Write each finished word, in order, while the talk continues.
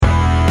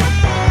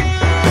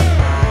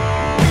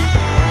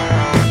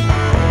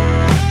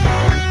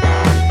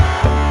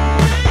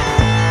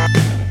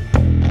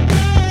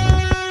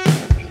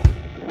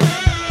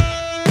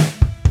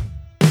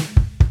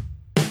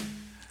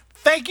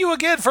you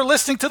again for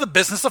listening to the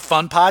Business of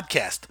Fun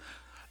podcast.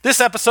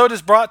 This episode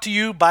is brought to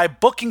you by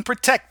Booking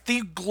Protect,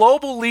 the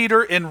global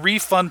leader in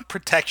refund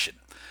protection.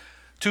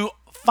 To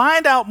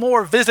find out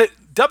more, visit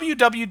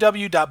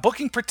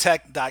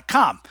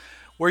www.bookingprotect.com,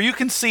 where you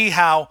can see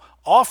how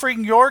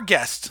offering your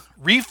guests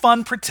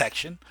refund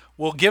protection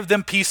will give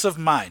them peace of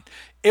mind.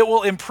 It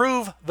will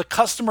improve the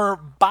customer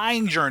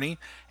buying journey,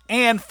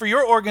 and for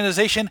your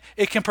organization,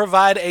 it can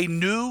provide a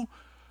new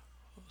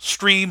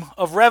stream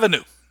of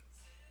revenue.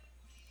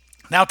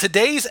 Now,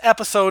 today's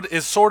episode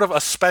is sort of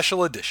a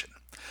special edition.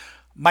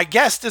 My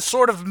guest is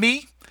sort of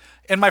me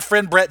and my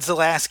friend Brett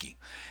Zalaski.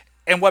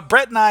 And what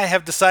Brett and I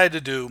have decided to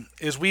do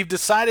is we've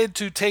decided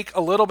to take a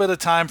little bit of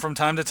time from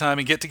time to time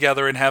and get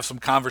together and have some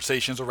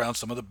conversations around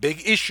some of the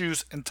big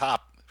issues and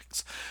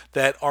topics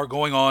that are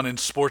going on in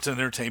sports and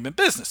entertainment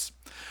business.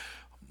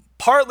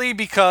 Partly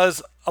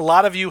because a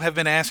lot of you have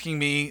been asking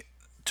me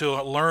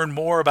to learn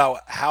more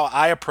about how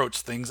I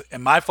approach things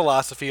and my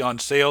philosophy on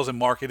sales and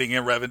marketing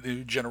and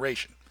revenue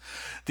generation.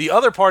 The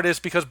other part is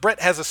because Brett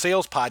has a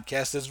sales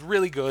podcast that's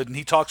really good, and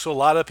he talks to a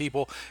lot of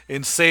people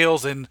in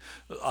sales and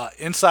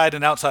inside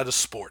and outside of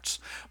sports.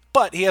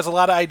 But he has a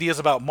lot of ideas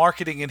about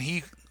marketing, and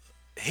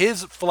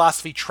his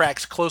philosophy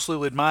tracks closely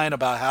with mine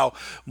about how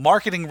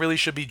marketing really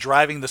should be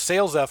driving the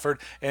sales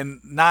effort and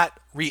not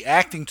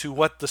reacting to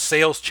what the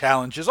sales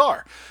challenges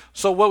are.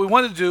 So what we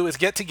want to do is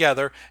get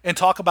together and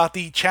talk about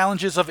the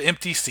challenges of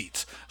empty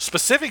seats,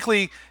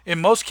 specifically in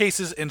most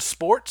cases in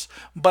sports,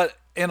 but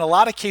in a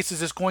lot of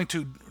cases it's going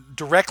to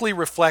directly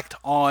reflect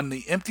on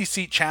the empty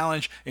seat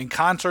challenge in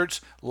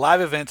concerts, live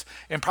events,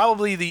 and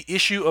probably the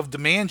issue of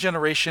demand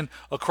generation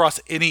across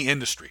any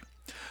industry.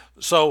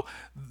 So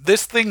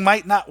this thing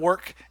might not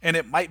work, and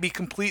it might be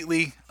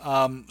completely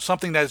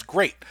something that is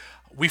great.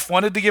 We've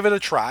wanted to give it a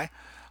try.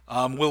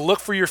 We'll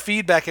look for your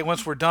feedback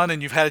once we're done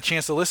and you've had a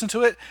chance to listen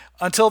to it.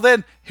 Until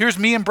then, here's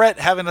me and Brett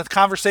having a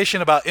conversation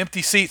about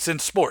empty seats in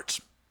sports.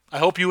 I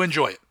hope you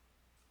enjoy it.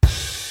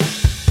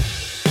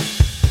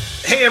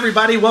 Hey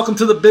everybody, welcome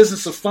to the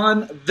Business of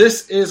Fun.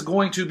 This is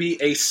going to be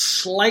a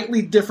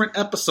slightly different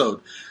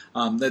episode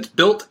that's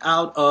built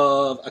out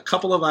of a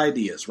couple of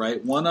ideas,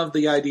 right? One of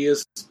the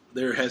ideas,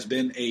 there has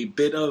been a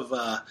bit of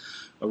a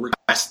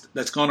request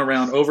that's gone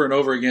around over and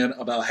over again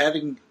about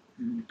having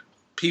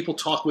people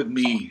talk with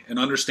me and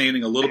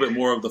understanding a little bit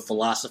more of the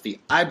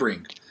philosophy I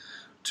bring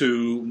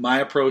to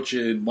my approach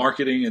in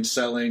marketing and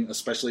selling,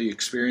 especially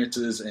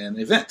experiences and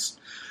events.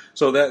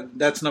 So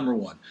that's number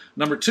one.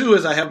 Number two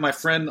is I have my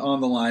friend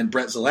on the line,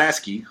 Brett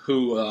Zalaski,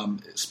 who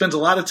spends a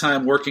lot of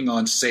time working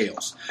on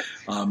sales.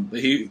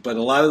 But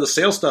a lot of the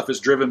sales stuff is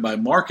driven by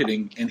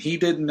marketing, and he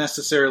didn't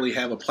necessarily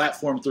have a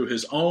platform through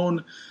his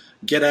own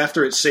Get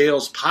After It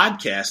Sales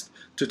podcast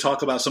to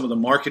talk about some of the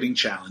marketing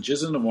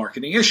challenges and the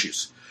marketing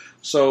issues.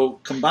 So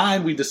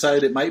combined, we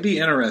decided it might be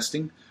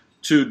interesting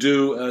to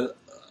do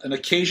an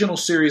occasional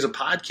series of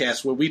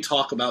podcasts where we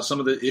talk about some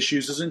of the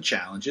issues and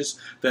challenges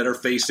that are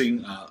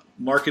facing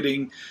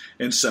marketing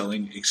and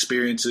selling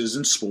experiences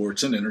in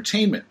sports and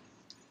entertainment.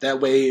 That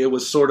way it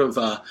was sort of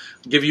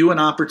give you an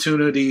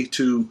opportunity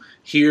to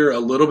hear a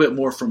little bit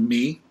more from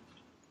me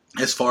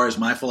as far as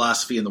my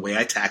philosophy and the way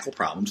I tackle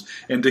problems,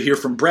 and to hear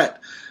from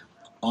Brett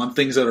on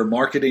things that are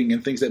marketing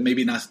and things that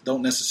maybe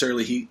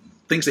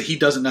things that he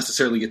doesn't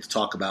necessarily get to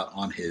talk about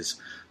on his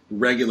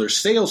regular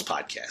sales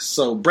podcast.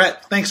 So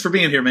Brett, thanks for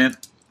being here, man.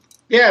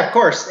 Yeah, of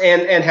course,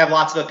 and have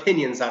lots of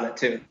opinions on it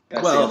too.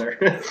 That's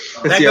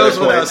that goes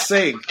without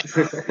saying.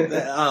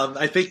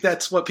 I think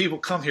that's what people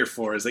come here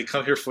for. Is they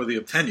come here for the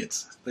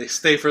opinions. They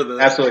stay for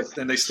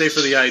Absolutely. And they stay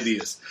for the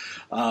ideas.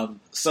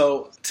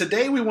 So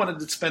today we wanted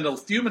to spend a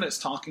few minutes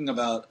talking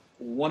about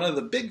one of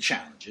the big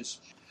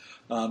challenges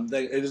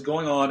that is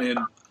going on in.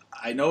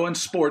 I know in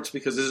sports,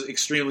 because this is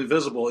extremely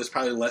visible, it's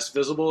probably less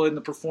visible in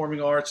the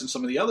performing arts and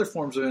some of the other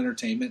forms of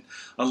entertainment,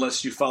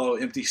 unless you follow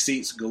Empty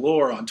Seats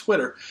Galore on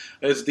Twitter,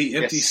 is the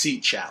empty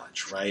seat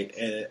challenge, right?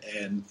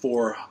 And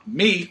for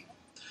me,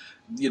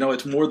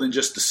 it's more than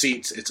just the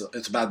seats.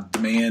 It's about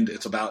demand.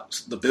 It's about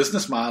the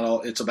business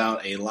model. It's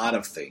about a lot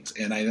of things.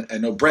 And I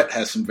know Brett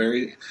has some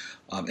very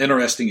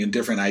interesting and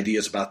different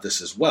ideas about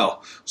this as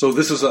well. So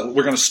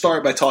we're going to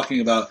start by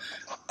talking about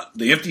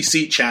the empty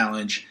seat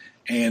challenge.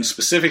 And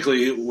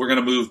specifically, we're going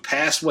to move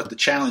past what the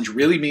challenge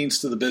really means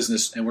to the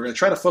business, and we're going to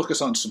try to focus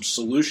on some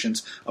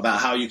solutions about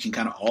how you can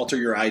kind of alter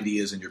your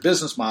ideas and your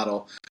business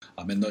model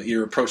and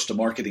your approach to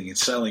marketing and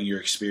selling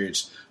your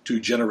experience to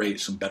generate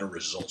some better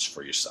results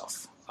for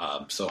yourself.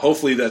 So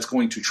hopefully that's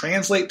going to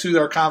translate to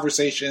our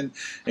conversation,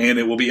 and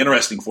it will be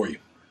interesting for you.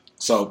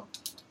 So,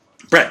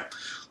 Brett,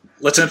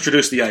 let's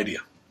introduce the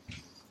idea.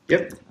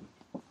 Yep.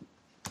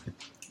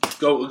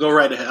 Go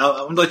right ahead.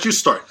 I'll let you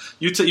start.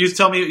 You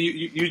tell me.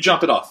 You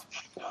jump it off.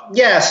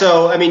 Yeah.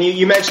 So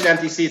you mentioned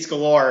Empty Seats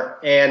Galore,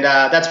 and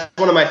that's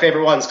one of my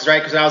favorite ones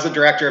because I was the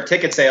director of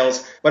ticket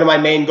sales. One of my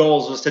main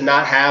goals was to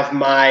not have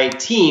my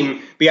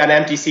team be on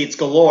Empty Seats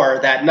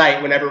Galore that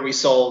night whenever we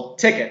sold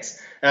tickets,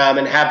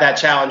 and have that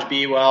challenge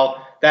be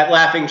that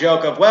laughing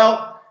joke of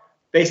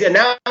they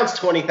announced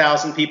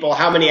 20,000 people.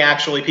 How many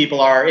actually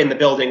people are in the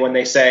building when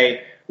they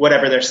say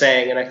whatever they're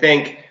saying. And I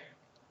think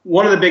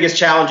one of the biggest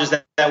challenges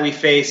that we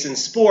face in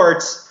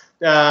sports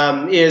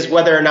is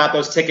whether or not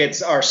those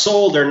tickets are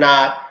sold or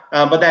not.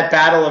 But that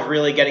battle of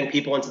really getting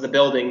people into the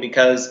building,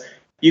 because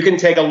you can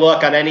take a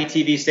look on any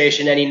TV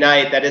station any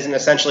night that isn't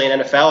essentially an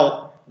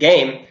NFL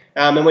game.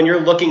 And when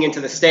you're looking into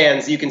the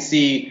stands, you can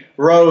see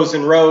rows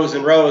and rows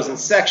and rows and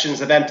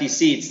sections of empty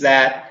seats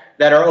that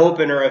are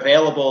open or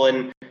available.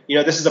 And,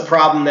 this is a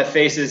problem that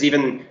faces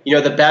even,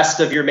 the best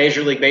of your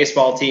Major League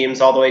Baseball teams,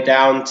 all the way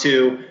down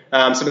to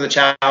some of the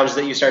challenges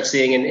that you start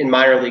seeing in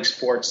minor league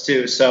sports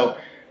too. So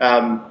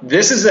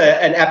this is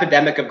an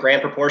epidemic of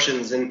grand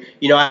proportions. And,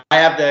 I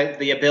have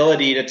the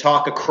ability to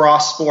talk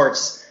across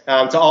sports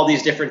to all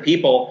these different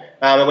people.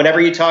 And whenever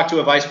you talk to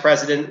a vice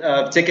president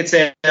of ticket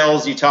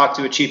sales, you talk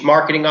to a chief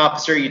marketing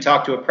officer, you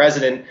talk to a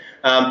president,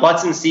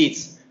 butts and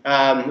seats,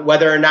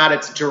 whether or not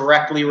it's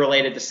directly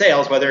related to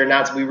sales, whether or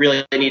not we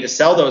really need to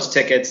sell those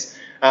tickets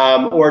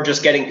or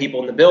just getting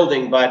people in the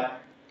building. But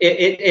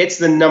it's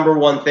the number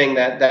one thing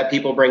that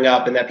people bring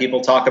up and that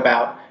people talk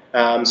about.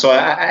 So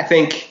I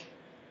think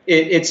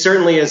it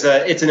certainly is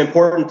it's an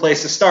important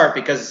place to start,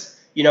 because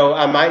you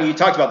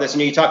talked about this,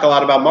 you talk a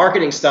lot about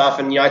marketing stuff,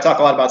 and I talk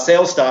a lot about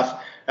sales stuff.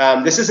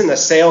 This isn't a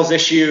sales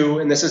issue,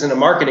 and this isn't a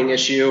marketing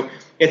issue.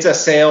 It's a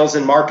sales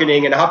and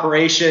marketing and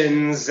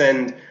operations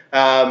and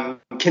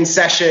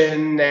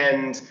concession.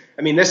 And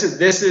I mean, this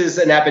is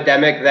an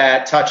epidemic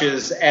that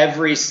touches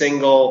every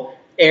single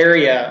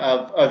area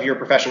of your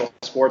professional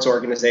sports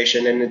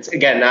organization. And it's,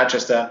 again, not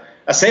just a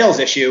sales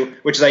issue,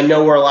 which is, I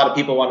know, where a lot of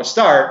people want to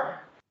start.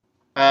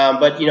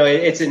 But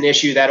it's an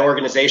issue that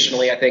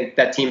organizationally, I think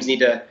that teams need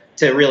to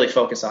really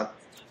focus on.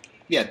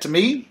 Yeah, to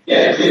me,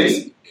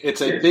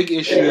 it's a big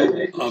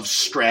issue of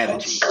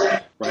strategy,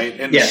 right?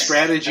 And the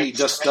strategy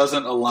just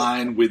doesn't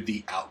align with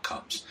the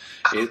outcomes.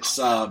 It's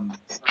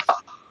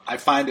I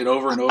find it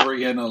over and over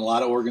again in a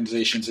lot of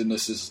organizations, and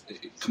this is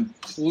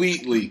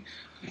completely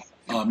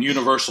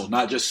universal,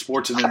 not just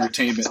sports and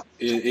entertainment.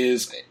 It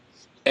is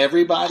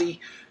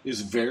everybody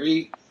is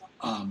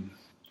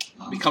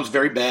becomes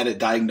very bad at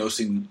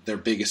diagnosing their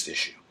biggest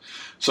issue.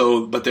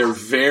 So, but they're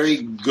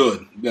very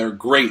good. They're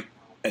great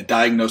at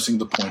diagnosing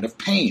the point of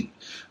pain.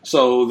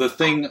 So the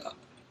thing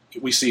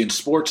we see in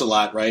sports a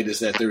lot, right, is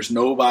that there's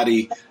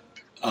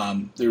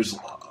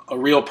a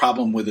real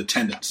problem with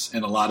attendance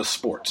in a lot of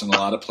sports, in a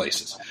lot of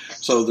places.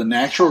 So the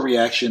natural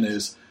reaction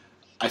is,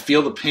 I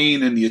feel the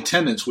pain in the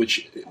attendance,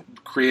 which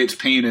creates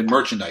pain in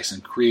merchandise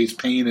and creates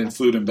pain in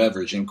food and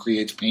beverage and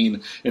creates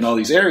pain in all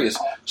these areas.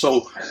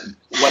 So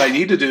what I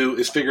need to do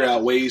is figure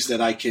out ways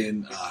that I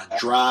can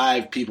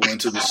drive people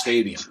into the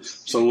stadium.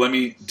 So let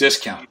me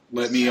discount.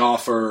 Let me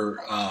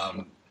offer,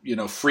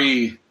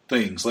 free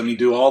things. Let me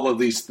do all of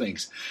these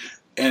things.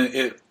 And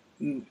it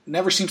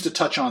never seems to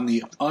touch on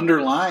the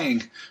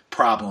underlying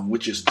problem,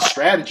 which is the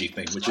strategy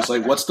thing, which is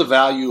like, what's the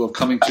value of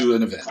coming to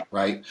an event,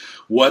 right?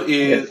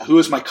 Who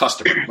is my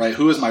customer, right?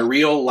 Who is my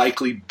real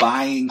likely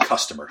buying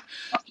customer?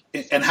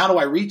 And how do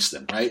I reach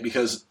them, right?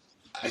 Because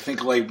I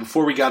think, like,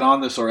 before we got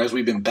on this, or as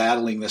we've been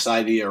battling this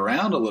idea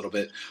around a little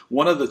bit,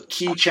 one of the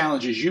key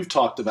challenges you've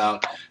talked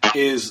about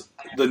is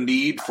the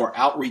need for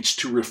outreach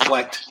to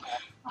reflect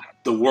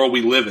the world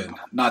we live in,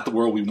 not the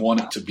world we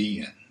want it to be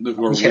in, the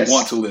world we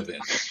want to live in.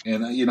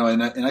 And,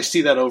 and I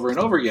see that over and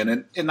over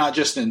again, and not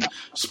just in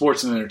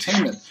sports and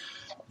entertainment,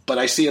 but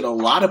I see it a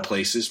lot of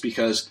places,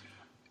 because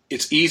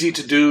it's easy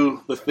to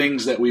do the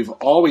things that we've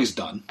always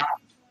done,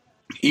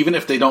 even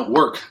if they don't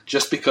work,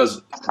 just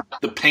because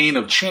the pain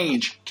of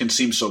change can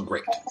seem so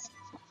great.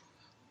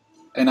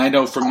 And I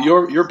know from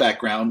your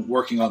background,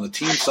 working on the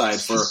team side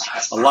for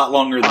a lot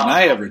longer than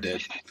I ever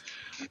did,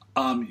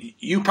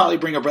 you probably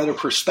bring a better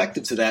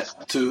perspective to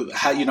that, to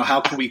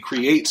how can we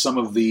create some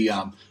of the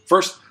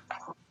first,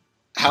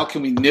 how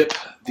can we nip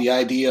the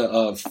idea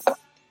of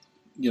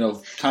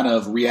kind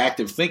of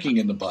reactive thinking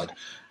in the bud,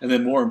 and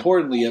then more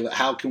importantly,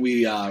 how can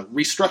we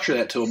restructure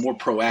that to a more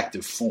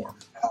proactive form?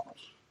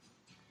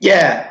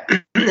 Yeah,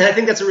 I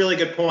think that's a really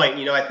good point.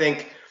 I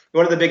think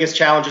one of the biggest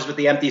challenges with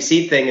the empty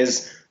seat thing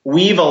is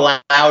we've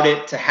allowed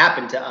it to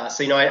happen to us.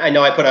 So, I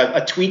know I put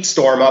a tweet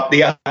storm up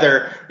the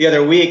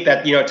other week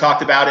that,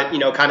 talked about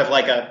it, kind of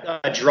like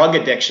a drug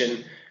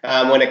addiction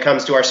when it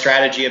comes to our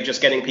strategy of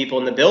just getting people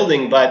in the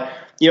building. But,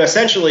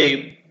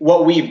 essentially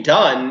what we've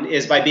done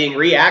is, by being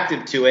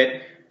reactive to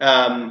it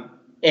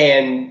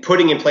and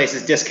putting in place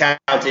is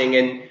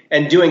discounting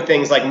and doing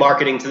things like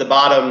marketing to the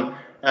bottom,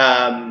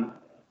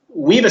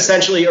 we've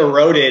essentially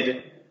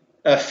eroded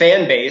a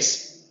fan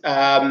base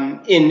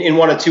in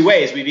one of two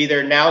ways. We've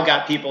either now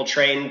got people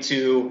trained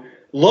to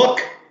look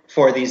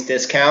for these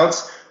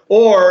discounts,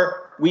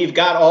 or we've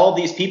got all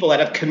these people that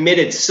have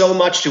committed so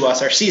much to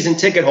us, our season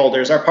ticket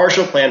holders, our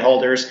partial plan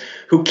holders,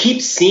 who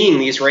keep seeing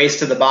these race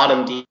to the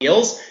bottom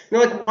deals.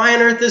 And they're like, why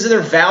on earth is there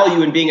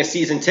value in being a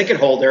season ticket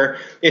holder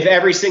if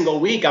every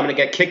single week I'm going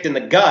to get kicked in the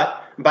gut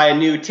by a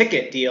new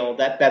ticket deal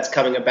that's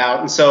coming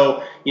about? And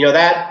so,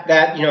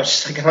 that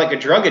just like a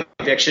drug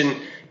addiction,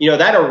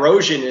 that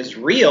erosion is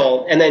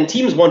real. And then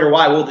teams wonder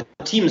why. Well, the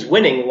team's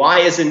winning.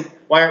 Why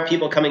aren't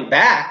people coming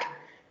back?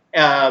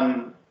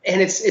 And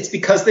it's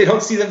because they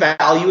don't see the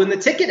value in the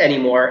ticket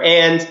anymore.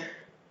 And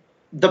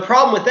the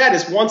problem with that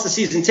is once the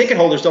season ticket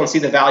holders don't see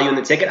the value in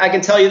the ticket, I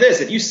can tell you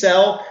this, if you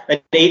sell an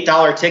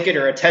 $8 ticket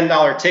or a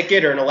 $10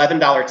 ticket or an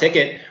 $11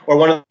 ticket or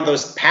one of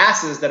those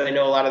passes that I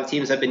know a lot of the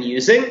teams have been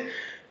using,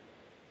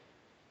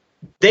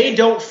 they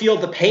don't feel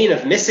the pain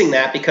of missing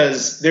that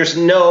because there's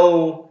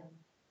no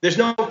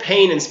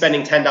pain in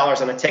spending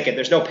 $10 on a ticket.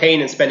 There's no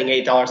pain in spending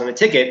 $8 on a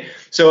ticket.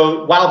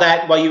 So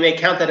while you may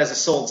count that as a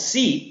sold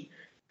seat,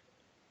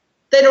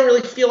 they don't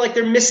really feel like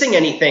they're missing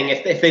anything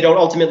if they don't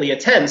ultimately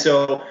attend.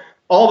 So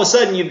all of a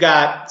sudden, you've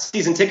got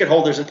season ticket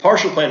holders and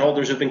partial plan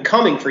holders who've been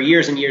coming for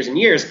years and years and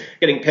years,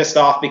 getting pissed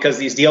off because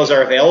these deals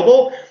are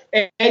available.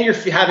 And you're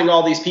having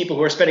all these people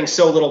who are spending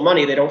so little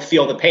money, they don't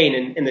feel the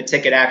pain in the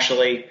ticket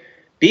actually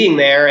being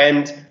there.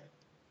 And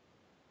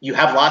you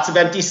have lots of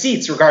empty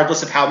seats,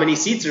 regardless of how many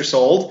seats are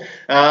sold.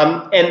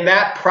 And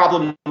that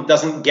problem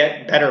doesn't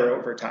get better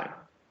over time.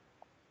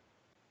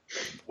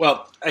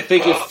 Well, I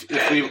think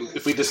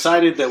if we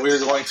decided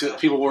that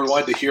people were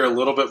wanting to hear a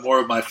little bit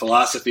more of my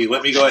philosophy,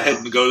 let me go ahead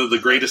and go to the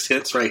greatest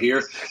hits right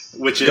here,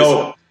 which is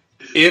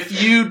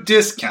if you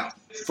discount,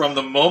 from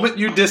the moment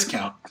you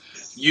discount,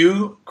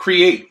 you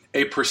create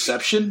a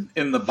perception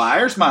in the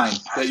buyer's mind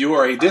that you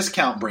are a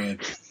discount brand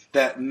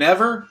that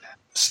never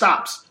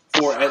stops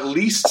for at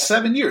least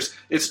 7 years.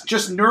 It's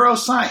just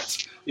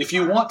neuroscience. If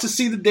you want to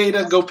see the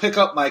data, go pick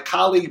up my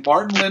colleague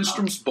Martin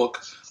Lindstrom's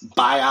book,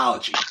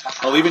 Biology.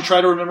 I'll even try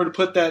to remember to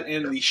put that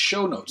in the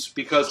show notes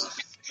because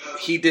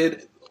he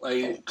did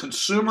a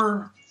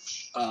consumer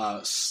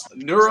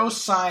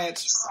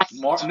neuroscience,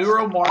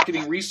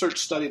 neuromarketing research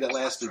study that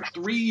lasted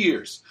 3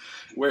 years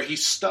where he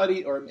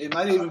studied, or it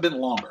might have even been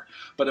longer,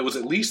 but it was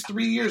at least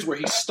 3 years where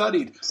he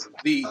studied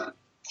the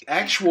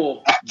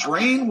actual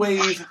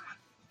brainwave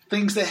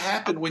things that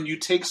happen when you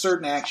take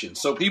certain actions.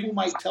 So people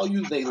might tell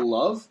you they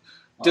love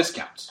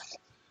discounts,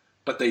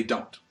 but they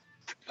don't.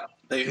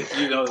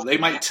 They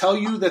might tell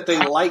you that they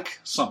like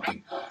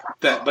something,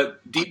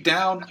 but deep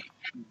down,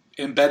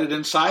 embedded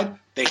inside,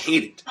 they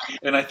hate it.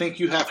 And I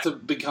think you have to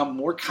become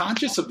more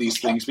conscious of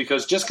these things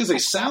because just because they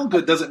sound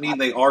good doesn't mean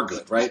they are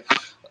good, right?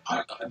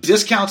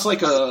 Discounts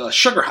like a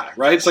sugar high,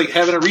 right? It's like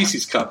having a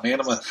Reese's cup, man.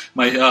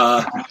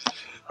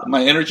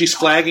 My energy's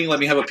flagging. Let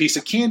me have a piece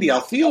of candy. I'll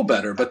feel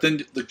better. But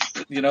then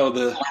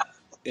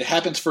it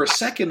happens for a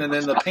second, and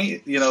then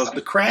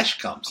the crash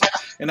comes,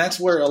 and that's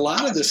where a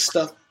lot of this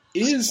stuff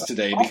is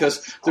today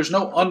because there's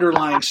no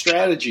underlying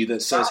strategy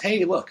that says,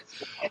 hey, look,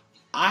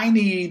 I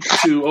need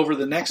to, over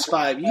the next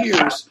 5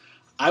 years,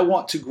 I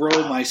want to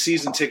grow my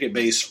season ticket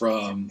base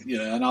from,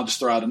 and I'll just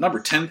throw out a number,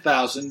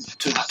 10,000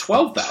 to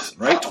 12,000,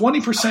 right?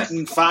 20%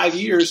 in 5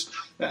 years.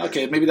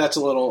 Okay, maybe that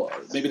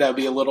would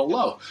be a little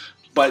low.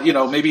 But,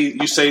 maybe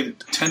you say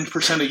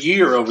 10% a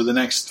year over the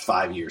next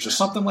 5 years or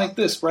something like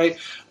this, right?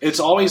 It's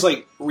always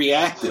like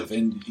reactive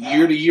and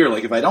year to year.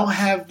 Like if I don't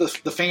have the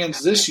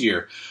fans this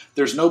year,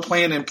 there's no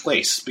plan in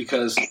place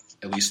because,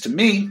 at least to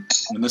me,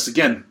 and this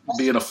again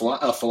being a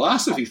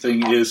philosophy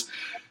thing, is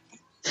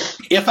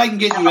if I can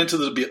get you into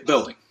the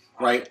building,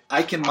 right,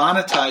 I can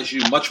monetize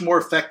you much more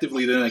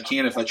effectively than I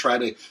can if I try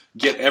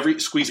to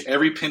squeeze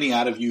every penny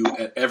out of you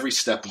at every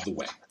step of the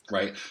way.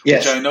 Right,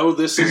 yes. Which I know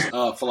this is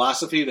a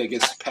philosophy that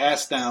gets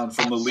passed down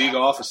from the league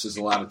offices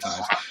a lot of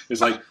times.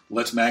 It's like,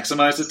 let's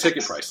maximize the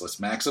ticket price. Let's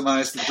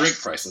maximize the drink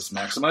price. Let's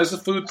maximize the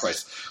food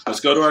price. Let's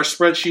go to our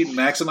spreadsheet and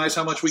maximize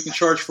how much we can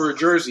charge for a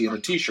jersey and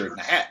a T-shirt and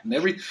a hat and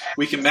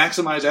we can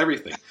maximize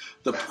everything.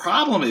 The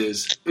problem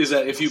is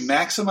that if you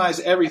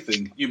maximize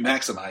everything, you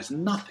maximize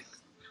nothing.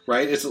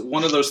 Right? It's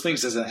one of those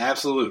things as an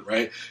absolute.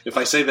 Right? If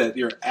I say that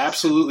you're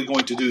absolutely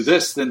going to do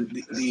this,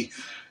 then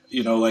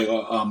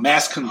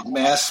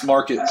mass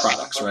market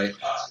products, right?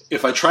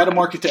 If I try to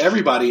market to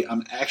everybody,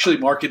 I'm actually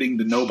marketing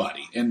to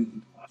nobody.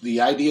 And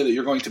the idea that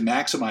you're going to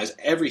maximize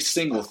every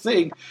single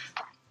thing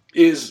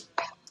is,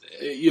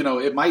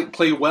 it might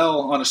play well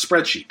on a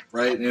spreadsheet,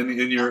 right?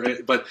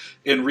 But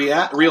in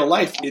real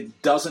life,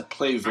 it doesn't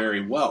play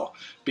very well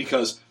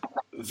because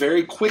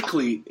very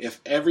quickly,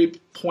 if every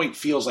point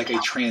feels like a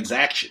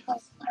transaction,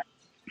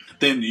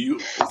 then you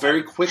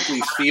very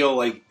quickly feel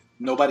like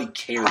nobody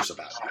cares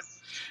about you.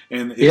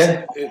 And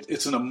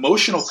it's an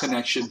emotional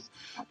connection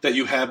that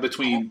you have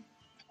between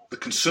the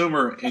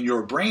consumer and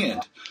your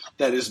brand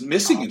that is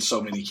missing in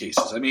so many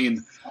cases. I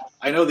mean,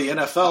 I know the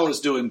NFL is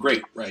doing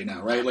great right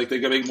now, right? Like they're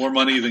going to make more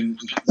money than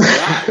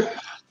I.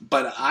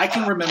 But I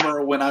can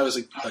remember when I was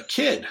a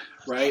kid,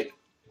 right,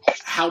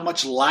 how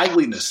much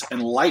liveliness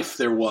and life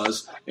there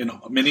was in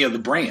many of the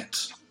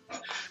brands.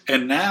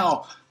 And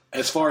now,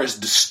 as far as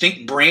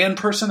distinct brand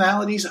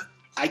personalities,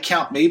 I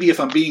count maybe,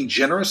 if I'm being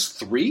generous,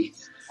 3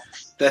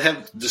 that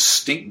have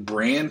distinct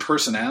brand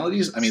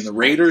personalities. I mean, the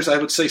Raiders, I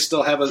would say,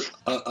 still have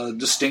a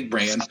distinct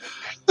brand.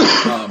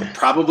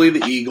 Probably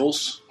the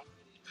Eagles,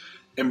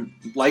 and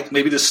like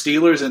maybe the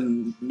Steelers,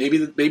 and maybe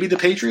the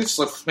Patriots.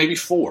 Like maybe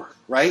 4,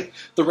 right?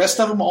 The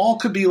rest of them all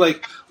could be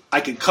like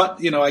I can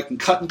cut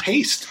and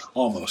paste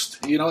almost.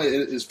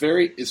 It's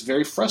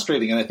very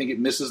frustrating, and I think it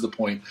misses the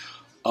point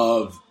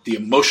of the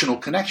emotional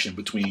connection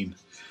between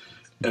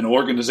an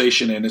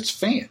organization and its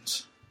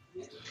fans.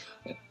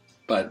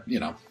 But,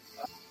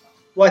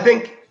 Well, I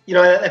think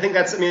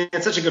that's,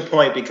 it's such a good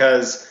point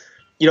because,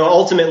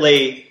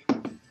 ultimately,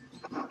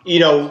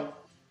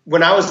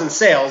 when I was in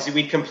sales,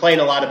 we'd complain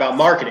a lot about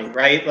marketing,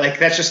 right? Like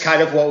that's just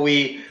kind of what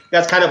we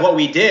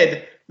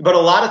did. But a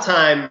lot of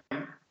time,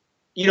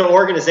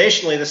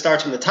 organizationally, this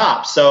starts from the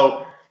top.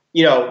 So,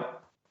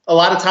 a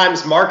lot of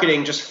times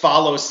marketing just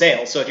follows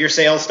sales. So if your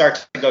sales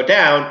start to go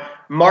down,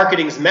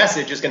 marketing's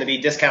message is going to be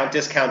discount,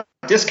 discount,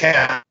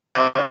 discount,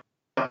 and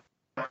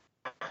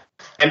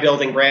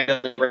building,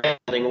 brand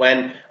building.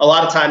 When a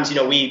lot of times,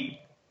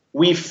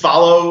 we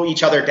follow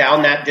each other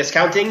down that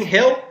discounting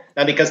hill.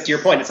 Because to your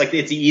point, it's like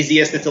it's the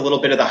easiest, it's a little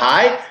bit of the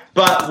high.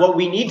 But what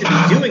we need to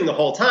be doing the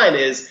whole time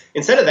is,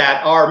 instead of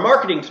that, our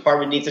marketing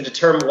department needs to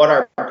determine what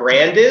our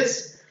brand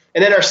is.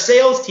 And then our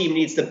sales team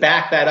needs to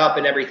back that up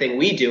in everything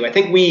we do. I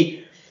think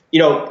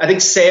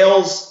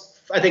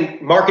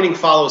marketing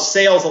follows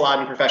sales a lot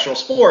in professional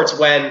sports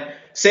when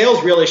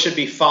sales really should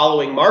be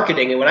following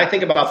marketing. And when I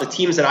think about the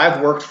teams that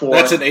I've worked for,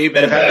 that's an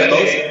amen. That have had the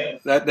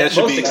most, that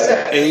should be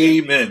success.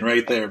 Amen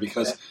right there,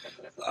 because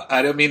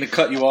I don't mean to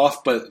cut you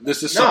off, but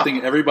this is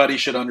something everybody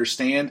should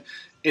understand,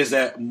 is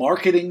that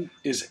marketing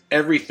is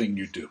everything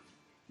you do.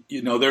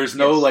 There's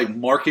no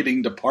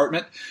marketing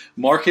department.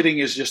 Marketing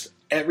is just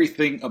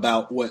everything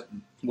about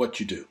what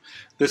you do.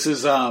 This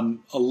is a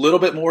little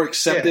bit more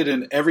accepted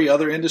in every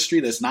other industry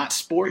that's not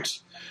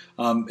sports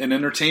and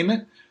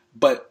entertainment,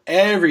 but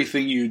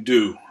everything you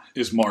do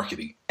is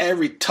marketing.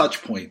 Every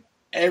touch point,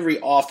 every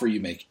offer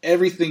you make,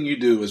 everything you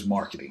do is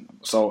marketing.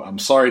 So I'm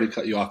sorry to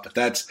cut you off, but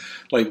that's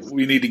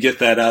we need to get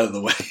that out of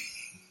the way.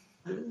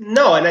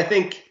 No, and I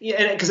think,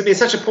 because it's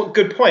such a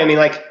good point.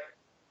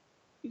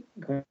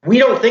 We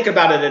don't think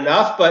about it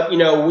enough, but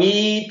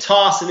we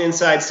toss an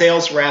inside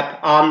sales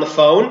rep on the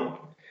phone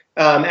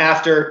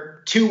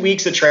after 2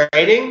 weeks of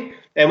training,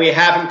 and we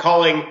have him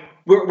calling.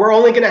 We're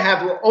only going to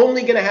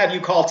have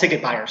you call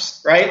ticket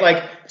buyers,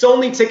 right? It's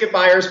only ticket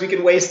buyers. We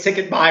can waste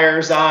ticket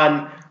buyers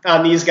on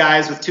these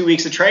guys with 2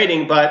 weeks of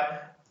training,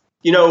 but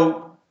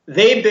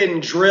they've been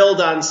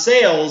drilled on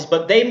sales,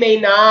 but they may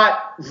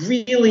not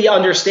really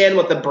understand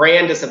what the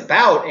brand is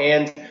about.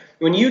 And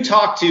when you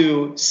talk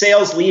to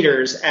sales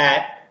leaders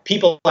at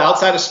people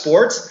outside of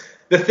sports,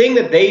 the thing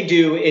that they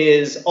do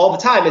is all the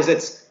time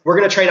is we're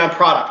going to train on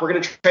product. We're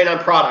going to train on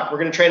product. We're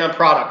going to train on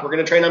product. We're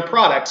going to train on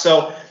product.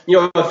 So,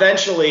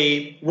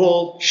 eventually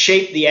we'll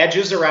shape the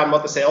edges around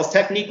what the sales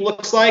technique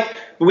looks like.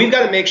 But we've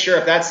got to make sure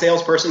if that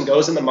salesperson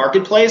goes in the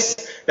marketplace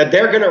that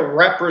they're going to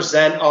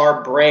represent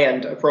our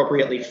brand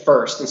appropriately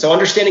first. And so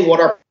understanding what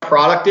our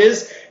product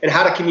is and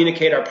how to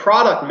communicate our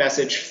product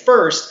message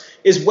first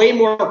is way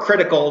more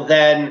critical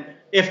than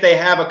if they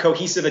have a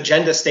cohesive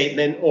agenda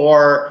statement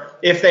or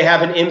if they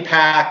have an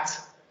impact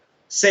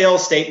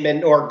sales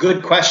statement or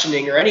good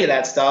questioning or any of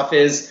that stuff.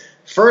 Is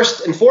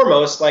first and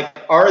foremost,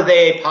 are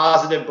they a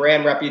positive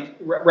brand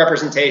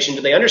representation?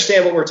 Do they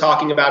understand what we're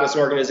talking about as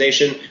an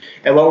organization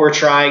and what we're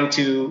trying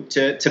to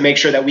make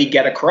sure that we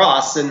get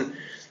across? And,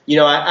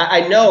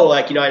 I know,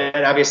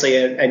 and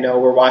obviously I know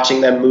we're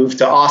watching them move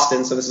to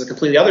Austin, so this is a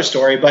completely other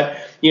story. But,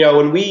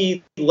 when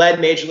we led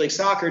Major League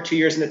Soccer 2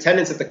 years in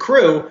attendance at the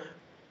Crew,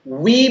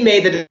 we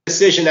made the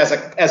decision as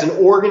an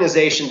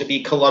organization to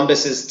be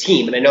Columbus's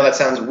team. And I know that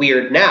sounds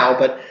weird now,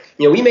 but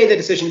we made the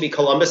decision to be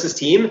Columbus's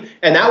team,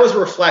 and that was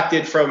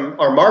reflected from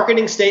our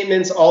marketing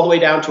statements all the way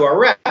down to our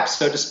reps.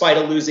 So despite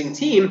a losing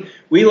team,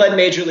 we led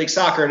Major League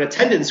Soccer in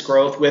attendance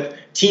growth with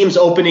teams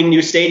opening new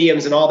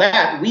stadiums and all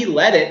that. We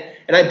led it,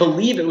 and I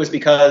believe it was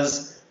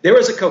because there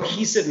was a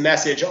cohesive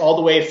message all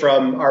the way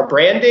from our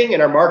branding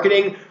and our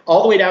marketing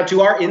all the way down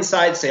to our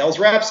inside sales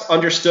reps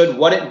understood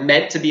what it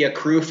meant to be a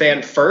Crew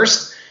fan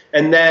first,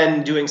 and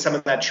then doing some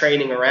of that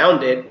training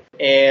around it.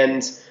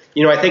 And,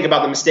 I think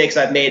about the mistakes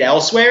I've made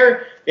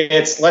elsewhere.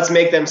 It's let's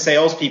make them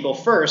salespeople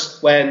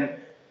first. When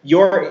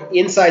your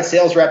inside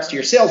sales reps to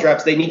your sales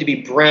reps, they need to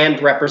be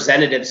brand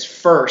representatives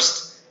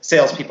first,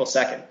 salespeople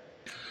second.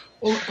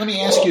 Well, let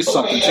me ask you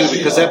something too,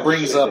 because that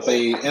brings up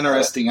a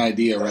interesting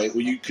idea, right?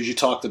 Because you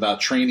talked about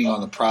training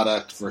on the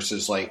product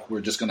versus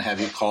we're just going to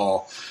have you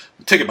call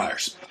ticket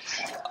buyers.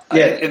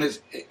 Yeah. And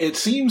it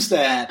seems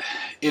that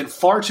in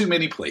far too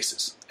many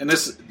places, and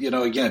this,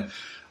 again,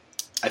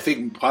 I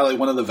think probably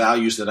one of the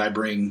values that I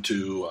bring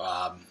to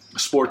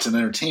sports and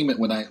entertainment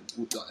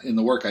in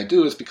the work I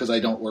do is because I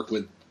don't work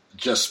with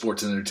just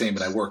sports and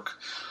entertainment. I work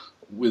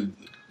with,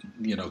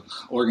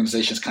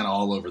 organizations kind of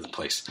all over the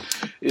place.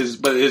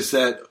 Is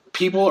that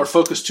people are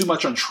focused too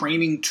much on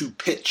training to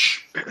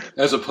pitch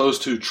as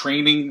opposed to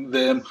training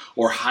them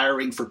or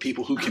hiring for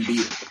people who can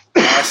be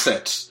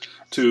assets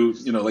to,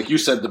 like you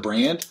said, the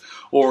brand,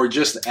 or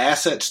just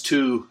assets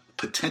to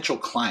potential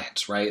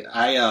clients, right?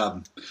 I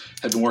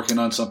have been working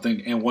on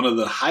something, and one of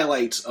the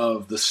highlights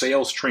of the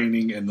sales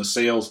training and the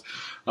sales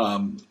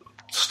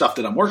stuff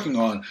that I'm working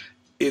on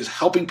is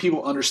helping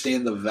people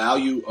understand the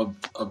value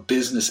of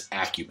business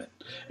acumen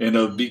and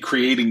of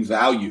creating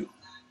value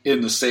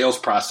in the sales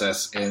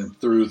process and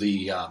through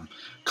the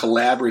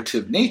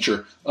collaborative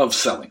nature of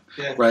selling,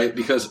 right?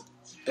 Because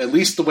at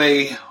least the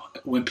way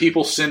when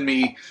people send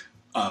me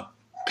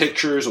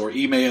pictures or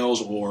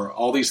emails or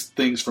all these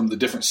things from the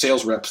different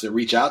sales reps that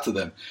reach out to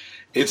them,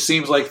 it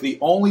seems like the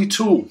only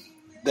tool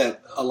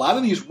that a lot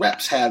of these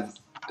reps have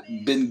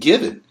been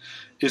given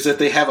is that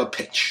they have a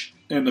pitch.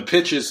 And the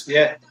pitch is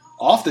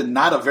often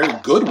not a very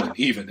good one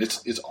even.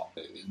 It's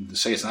to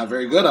say it's not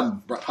very good,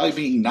 I'm probably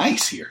being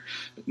nice here.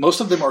 Most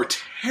of them are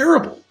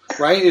terrible,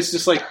 right? It's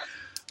just like,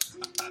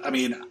 I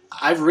mean,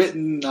 I've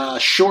written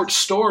short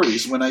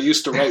stories when I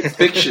used to write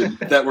fiction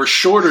that were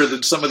shorter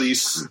than some of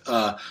these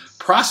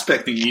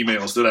prospecting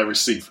emails that I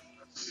receive.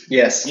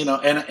 Yes. And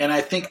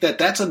I think that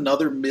that's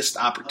another missed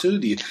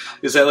opportunity,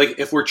 is that like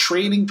if we're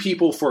training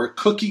people for a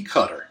cookie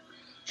cutter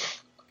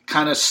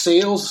kind of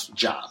sales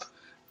job,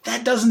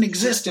 that doesn't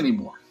exist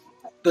anymore.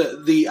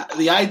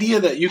 The idea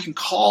that you can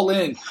call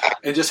in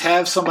and just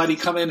have somebody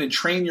come in and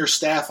train your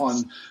staff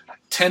on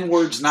 10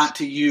 words not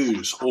to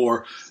use,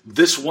 or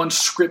this one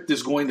script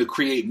is going to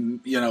create,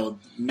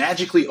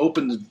 magically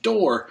open the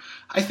door,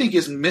 I think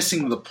is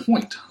missing the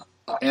point.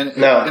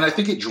 And I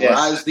think it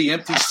drives the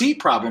empty seat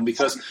problem,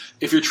 because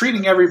if you're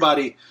treating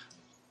everybody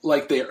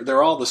like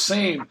they're all the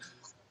same,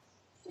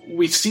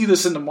 we see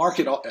this in the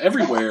market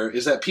everywhere,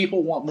 is that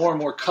people want more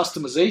and more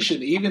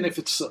customization, even if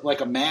it's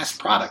like a mass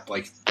product,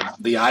 like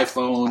the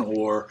iPhone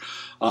or,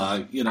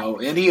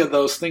 any of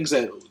those things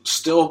that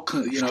still,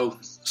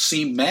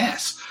 seem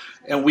mass.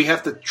 And we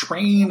have to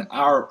train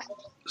our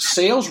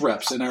sales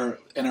reps and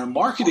our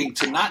marketing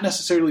to not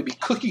necessarily be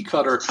cookie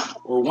cutter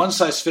or one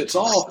size fits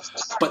all,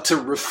 but to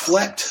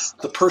reflect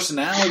the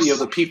personality of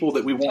the people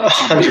that we want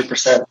to be.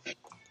 100%.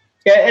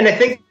 Yeah, and I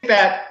think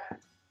that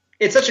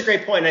it's such a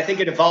great point. I think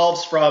it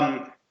evolves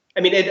from,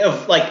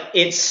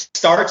 it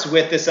starts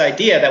with this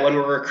idea that when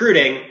we're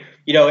recruiting,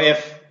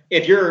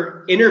 if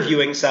you're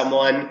interviewing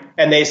someone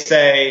and they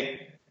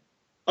say,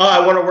 "Oh,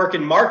 I want to work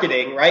in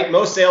marketing," right?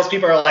 Most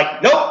salespeople are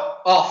like, "Nope,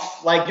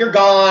 off. Like, you're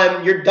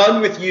gone. You're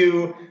done with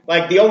you."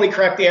 Like, the only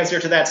correct answer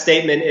to that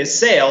statement is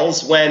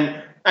sales.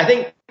 When I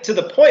think to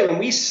the point when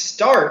we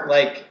start,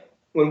 like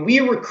when we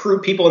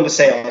recruit people into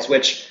sales,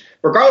 which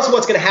regardless of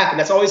what's going to happen,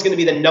 that's always going to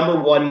be the number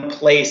one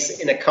place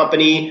in a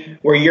company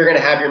where you're going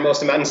to have your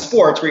most amount in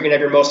sports, where you're going to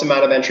have your most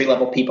amount of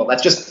entry-level people.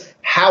 That's just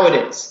how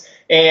it is.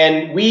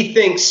 And we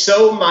think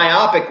so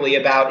myopically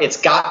about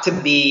it's got to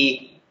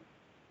be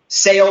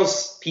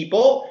sales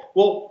people.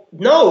 Well,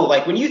 no,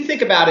 like when you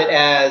think about it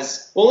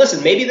as, well,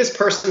 listen, maybe this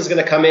person is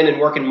going to come in and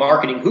work in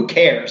marketing. Who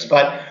cares?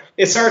 But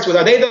it starts with,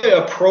 are they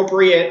the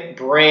appropriate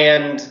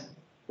brand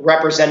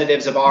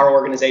representatives of our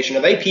organization?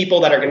 Are they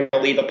people that are going to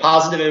leave a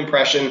positive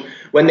impression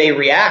when they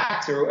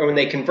react or when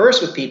they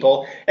converse with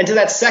people? And to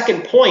that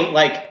second point,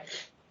 like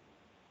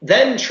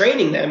then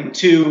training them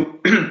to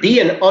be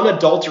an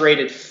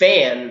unadulterated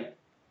fan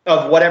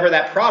of whatever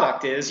that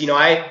product is.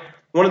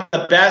 One of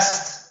the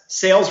best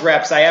sales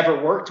reps I ever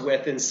worked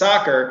with in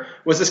soccer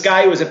was this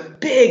guy who was a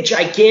big,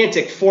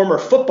 gigantic former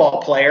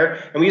football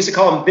player, and we used to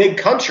call him Big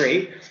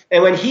Country.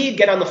 And when he'd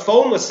get on the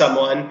phone with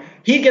someone,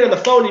 he'd get on the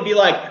phone and he'd be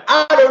like,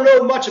 "I don't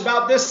know much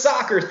about this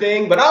soccer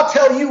thing, but I'll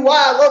tell you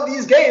why I love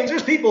these games.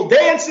 There's people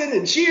dancing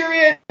and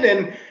cheering."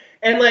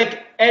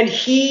 And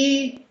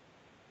he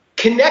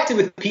connected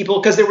with people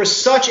because there was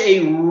such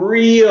a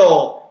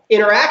real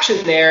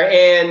interaction there,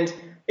 and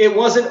it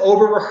wasn't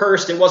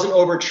over-rehearsed. It wasn't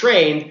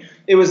over-trained.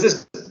 It was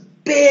this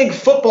big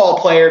football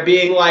player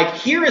being like,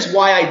 "Here is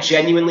why I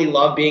genuinely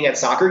love being at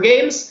soccer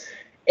games."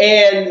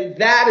 And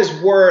that is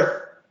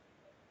worth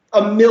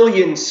a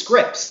million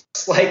scripts.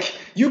 Like,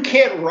 you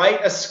can't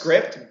write a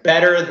script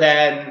better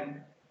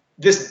than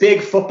this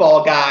big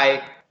football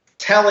guy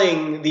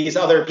telling these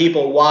other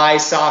people why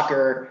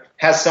soccer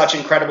has such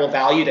incredible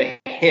value to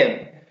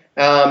him.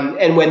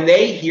 And when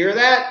they hear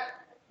that,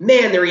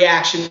 man, the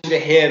reaction to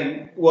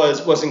him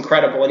was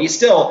incredible. And he's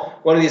still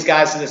one of these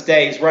guys to this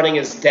day. He's running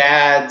his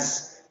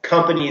dad's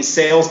company's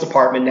sales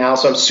department now,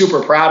 so I'm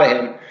super proud of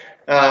him.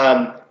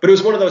 But it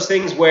was one of those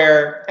things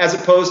where, as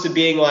opposed to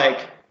being like,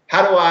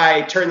 how do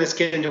I turn this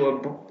kid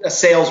into a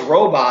sales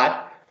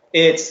robot?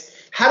 It's,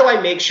 how do I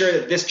make sure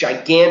that this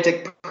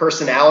gigantic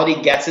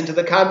personality gets into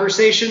the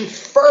conversation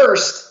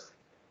first,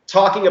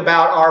 talking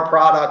about our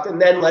product,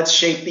 and then let's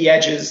shape the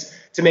edges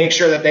to make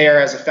sure that they are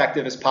as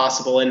effective as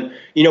possible. And,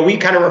 we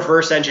kind of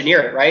reverse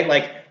engineer it, right?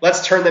 Like,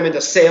 let's turn them into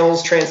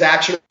sales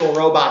transactional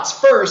robots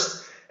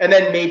first, and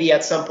then maybe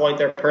at some point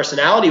their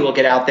personality will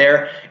get out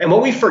there. And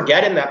what we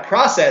forget in that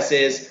process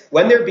is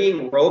when they're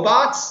being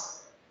robots,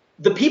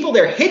 the people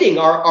they're hitting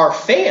are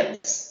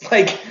fans.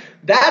 Like,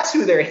 that's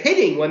who they're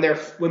hitting when they're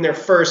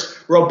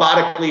first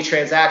robotically,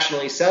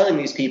 transactionally selling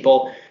these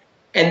people.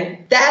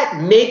 And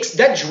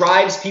that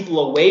drives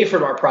people away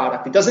from our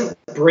product. It doesn't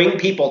bring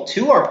people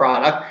to our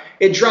product.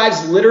 It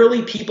drives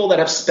literally people that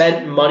have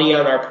spent money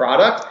on our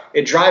product.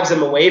 It drives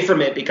them away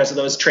from it because of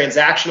those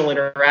transactional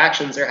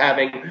interactions they're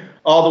having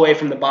all the way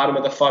from the bottom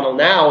of the funnel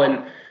now.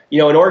 And, in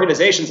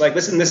organizations like,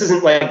 listen, this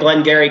isn't like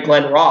Glengarry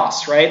Glen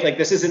Ross, right? Like,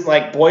 this isn't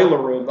like Boiler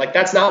Room. Like,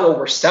 that's not what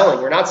we're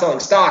selling. We're not selling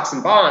stocks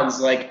and bonds.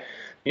 Like,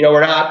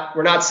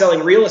 we're not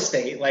selling real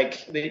estate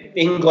like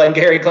in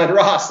Glengarry Glen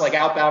Ross, like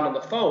outbound on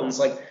the phones.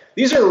 Like,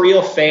 These are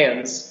real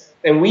fans.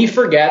 And we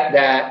forget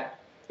that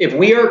if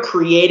we are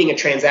creating a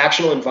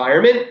transactional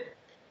environment,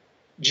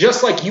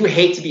 just like you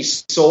hate to be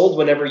sold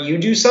whenever you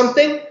do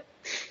something,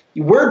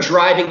 we're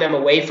driving them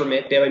away from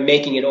it by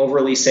making it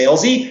overly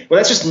salesy. Well,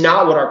 that's just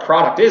not what our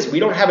product is. We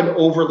don't have an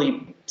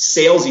overly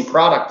salesy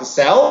product to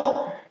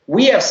sell.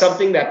 We have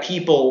something that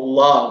people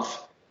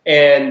love,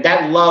 and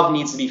that love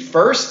needs to be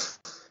first,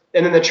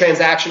 and then the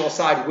transactional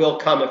side will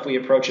come if we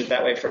approach it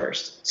that way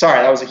first.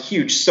 Sorry, that was a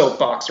huge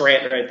soapbox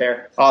rant right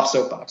there. Off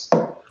soapbox.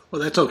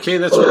 Well, that's okay.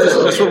 That's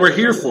what we're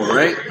here for,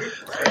 right?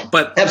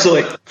 But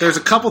absolutely, there's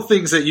a couple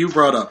things that you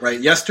brought up, right?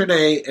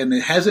 Yesterday, and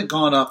it hasn't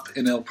gone up,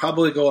 and it'll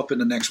probably go up in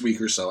the next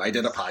week or so. I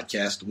did a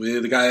podcast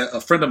with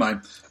a friend of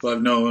mine who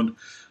I've known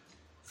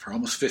for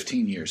almost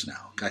 15 years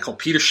now, a guy called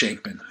Peter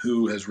Shankman,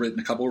 who has written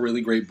a couple of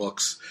really great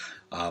books.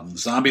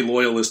 Zombie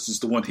Loyalist is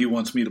the one he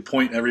wants me to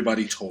point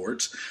everybody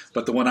towards,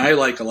 but the one I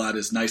like a lot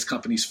is Nice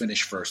Companies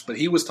Finish First. But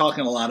he was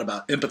talking a lot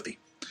about empathy,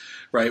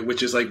 right?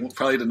 Which is like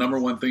probably the number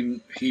one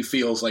thing he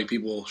feels like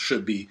people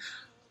should be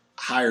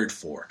hired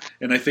for.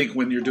 And I think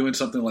when you're doing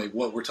something like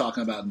what we're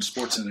talking about in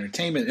sports and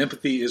entertainment,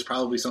 empathy is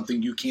probably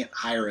something you can't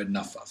hire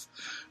enough of,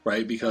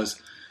 right?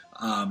 Because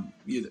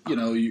you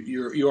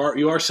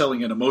are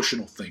selling an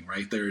emotional thing,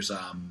 right? There's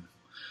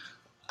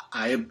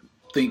I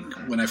think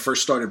when I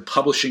first started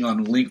publishing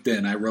on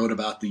LinkedIn, I wrote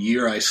about the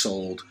year I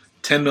sold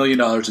 $10 million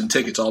in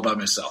tickets all by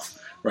myself.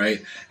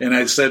 Right, and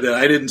I said that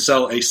I didn't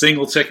sell a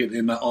single ticket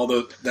in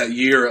that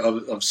year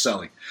of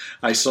selling.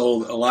 I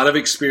sold a lot of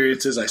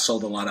experiences. I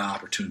sold a lot of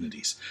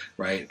opportunities.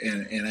 Right,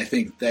 and I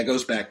think that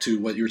goes back to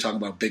what you were talking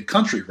about, Big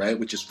Country, right,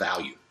 which is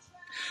value.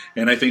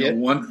 And I think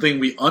one thing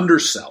we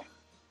undersell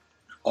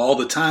all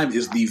the time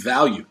is the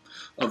value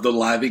of the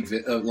live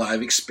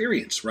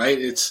experience. Right,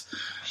 it's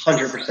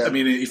 100%. I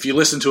mean, if you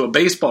listen to a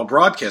baseball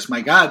broadcast,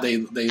 my God,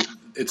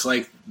 it's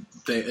like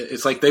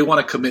they want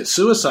to commit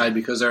suicide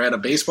because they're at a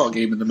baseball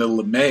game in the middle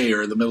of May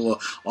or the middle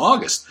of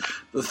August.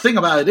 The thing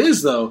about it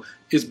is, though,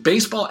 is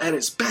baseball at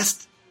its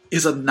best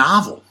is a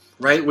novel,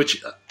 right?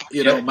 Which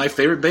my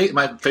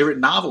favorite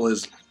novel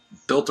is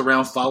built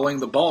around following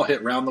the ball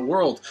hit around the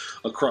world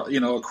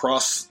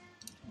across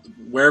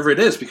wherever it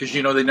is, because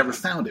they never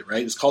found it,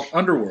 right? It's called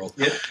Underworld,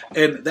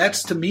 and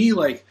that's to me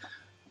like.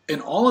 In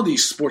all of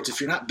these sports,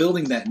 if you're not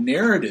building that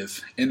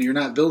narrative and you're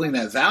not building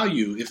that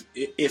value,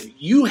 if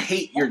you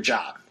hate your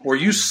job or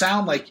you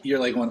sound like you're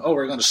like going, oh,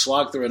 we're going to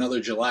slog through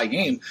another July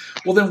game,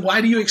 well, then why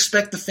do you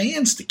expect the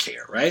fans to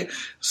care, right?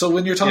 So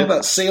when you're talking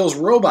about sales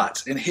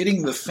robots and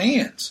hitting the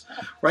fans,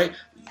 right,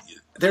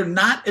 they're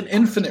not an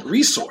infinite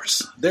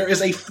resource. There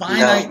is a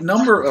finite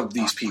number of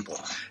these people.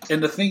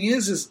 And the thing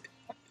is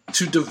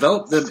to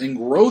develop them and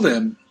grow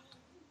them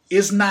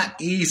is not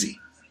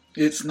easy.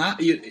 It's not,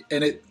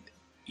 and it,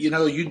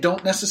 you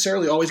don't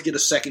necessarily always get a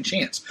second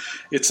chance.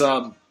 It's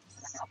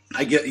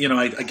I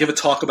give a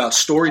talk about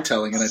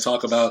storytelling and I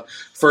talk about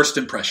first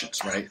impressions,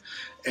 right?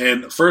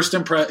 And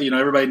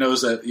everybody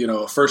knows that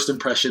a first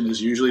impression is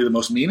usually the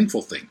most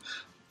meaningful thing.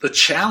 The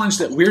challenge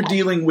that we're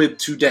dealing with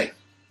today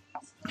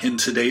in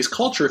today's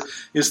culture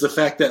is the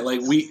fact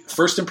that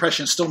first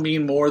impressions still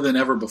mean more than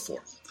ever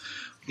before.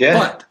 Yeah.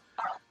 But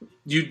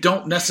you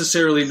don't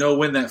necessarily know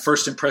when that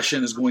first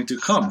impression is going to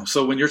come.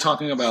 So when you're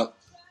talking about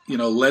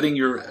letting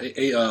your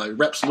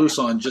reps loose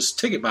on just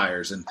ticket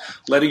buyers and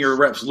letting your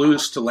reps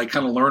loose to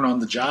kind of learn on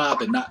the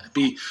job and not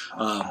be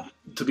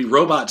to be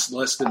robots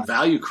less than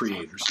value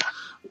creators.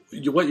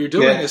 What you're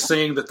doing is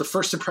saying that the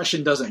first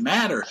impression doesn't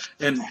matter,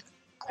 and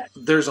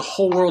there's a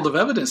whole world of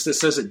evidence that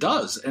says it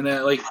does. And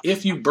that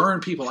if you burn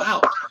people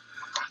out,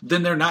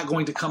 then they're not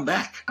going to come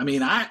back. I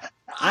mean, I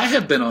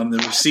have been on the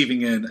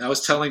receiving end. I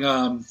was telling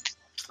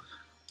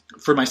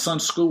for my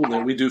son's school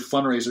that we do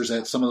fundraisers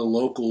at some of the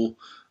local.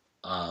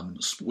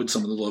 With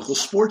some of the local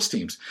sports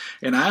teams.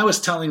 And I was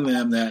telling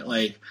them that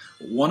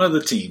one of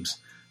the teams,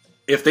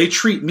 if they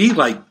treat me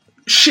like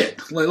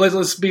shit,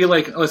 let's be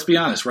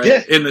honest, right?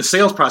 Yeah. In the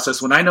sales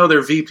process, when I know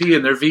their VP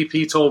and their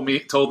VP told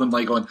them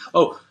going,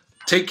 oh,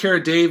 take care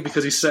of Dave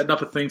because he's setting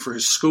up a thing for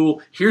his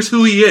school. Here's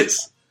who he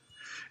is.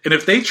 And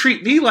if they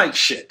treat me like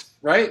shit,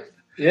 right?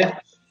 Yeah.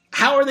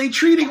 How are they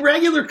treating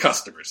regular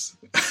customers?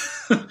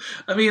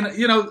 I mean,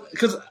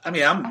 because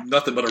I'm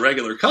nothing but a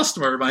regular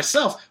customer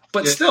myself,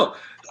 but still,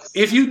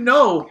 if you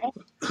know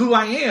who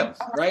I am,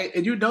 right,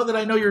 and you know that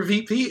I know your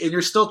VP, and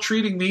you're still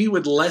treating me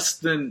with less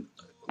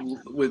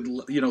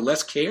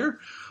care,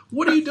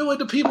 what are you doing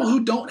to people who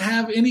don't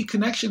have any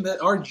connection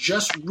that are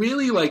just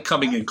really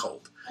coming in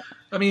cold?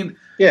 I mean,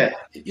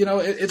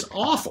 it's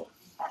awful.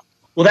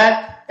 Well,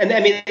 I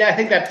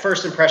think that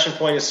first impression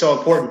point is so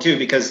important too,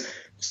 because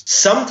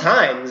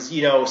sometimes,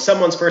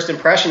 someone's first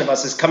impression of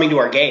us is coming to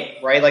our game,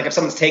 right? If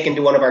someone's taken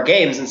to one of our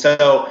games, and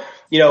so,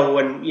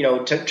 when,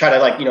 to try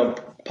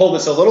to pull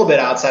this a little bit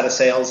outside of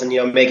sales and,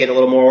 make it a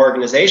little more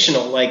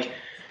organizational,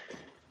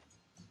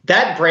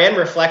 that brand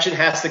reflection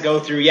has to go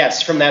through,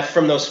 yes, from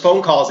those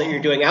phone calls that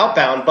you're doing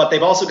outbound, but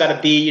they've also got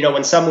to be, you know,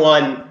 when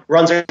someone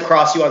runs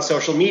across you on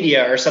social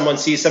media or someone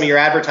sees some of your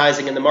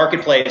advertising in the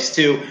marketplace,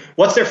 to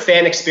what's their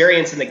fan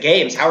experience in the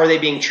games? How are they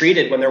being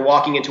treated when they're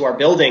walking into our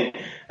building?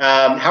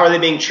 How are they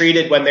being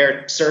treated when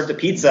they're served a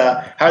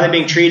pizza? How are they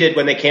being treated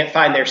when they can't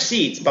find their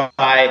seats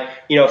by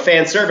you know,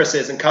 fan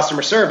services and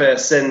customer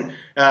service? And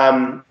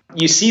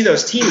you see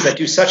those teams that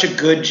do such a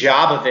good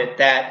job of it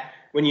that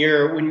when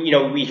you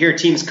know, we hear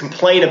teams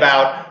complain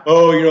about,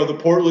 oh, you know, the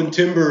Portland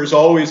Timbers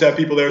always have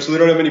people there so they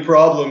don't have any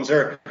problems,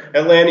 or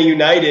Atlanta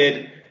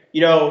United,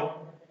 you know,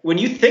 when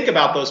you think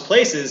about those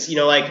places, you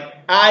know,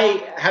 like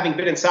having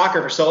been in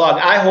soccer for so long,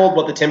 I hold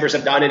what the Timbers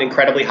have done in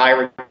incredibly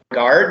high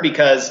regard,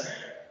 because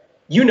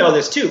you know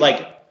this too,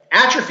 like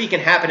atrophy can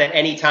happen at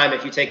any time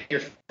if you take your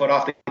foot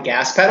off the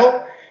gas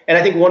pedal. And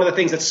I think one of the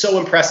things that's so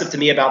impressive to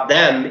me about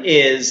them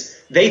is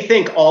they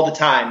think all the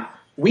time,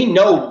 we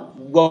know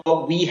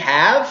what we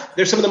have.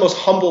 They're some of the most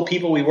humble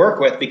people we work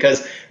with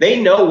because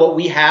they know what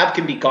we have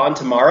can be gone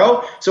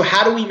tomorrow. So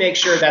how do we make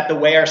sure that the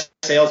way our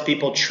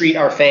salespeople treat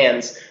our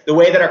fans, the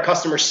way that our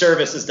customer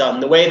service is done,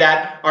 the way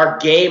that our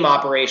game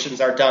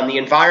operations are done, the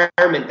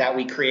environment that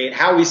we create,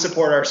 how we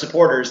support our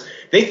supporters,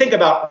 they think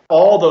about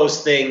all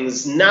those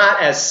things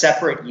not as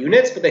separate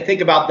units, but they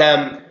think about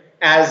them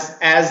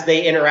as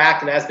they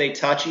interact and as they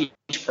touch each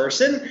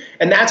person.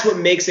 And that's what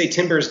makes a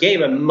Timbers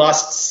game a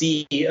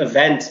must-see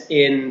event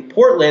in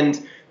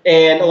Portland.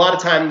 And a lot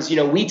of times, you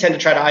know, we tend to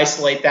try to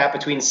isolate that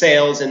between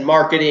sales and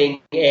marketing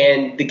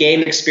and the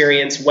game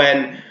experience,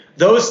 when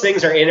those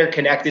things are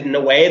interconnected in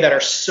a way that are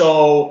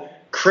so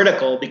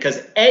critical, because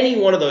any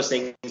one of those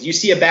things, you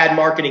see a bad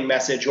marketing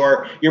message,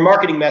 or your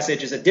marketing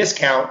message is a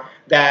discount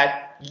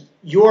that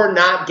you're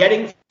not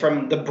getting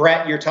from the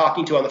Brett you're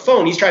talking to on the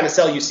phone. He's trying to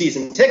sell you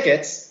season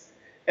tickets,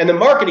 and the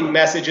marketing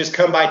messages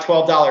come by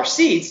 $12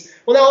 seats.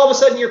 Well, now all of a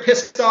sudden you're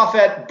pissed off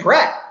at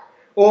Brett,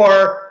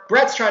 or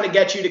Brett's trying to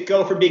get you to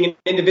go from being an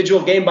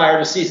individual game buyer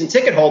to a season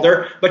ticket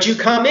holder, but you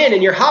come in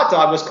and your hot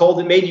dog was cold,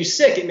 it made you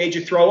sick, it made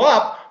you throw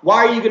up.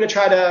 Why are you going to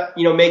try to,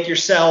 you know, make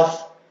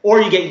yourself,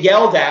 or you get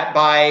yelled at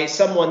by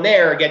someone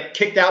there, or get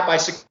kicked out by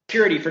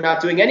security for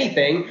not doing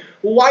anything?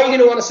 Well, why are you going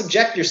to want to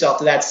subject yourself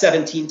to that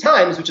 17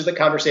 times, which is the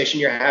conversation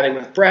you're having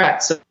with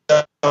Brett? So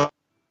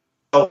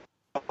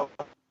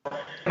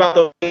about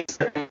those things,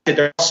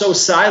 they're so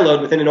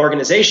siloed within an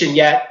organization,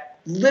 yet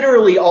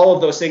literally all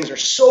of those things are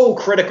so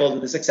critical to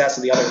the success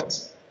of the other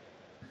ones.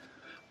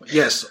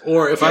 Yes,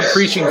 or if I'm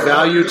preaching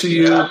value to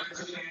you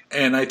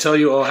and I tell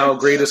you, oh, how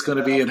great it's going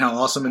to be and how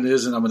awesome it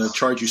is, and I'm going to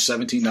charge you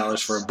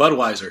 $17 for a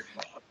Budweiser,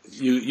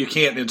 you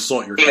can't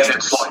insult your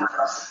customers.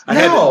 I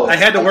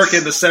had to work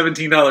in the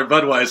 $17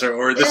 Budweiser,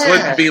 or this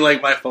wouldn't be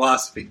like my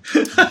philosophy.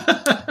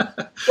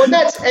 Well,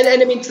 and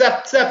I mean, to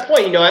that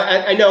point, you know,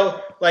 I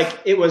know,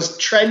 like, it was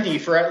trendy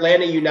for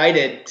Atlanta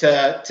United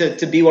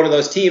to be one of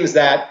those teams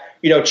that,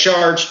 you know,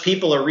 charged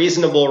people a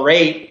reasonable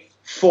rate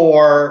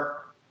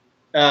for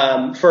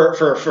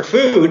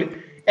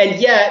food, and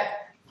yet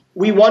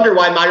we wonder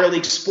why minor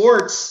league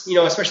sports, you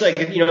know, especially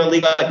like, you know, a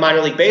league like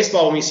minor league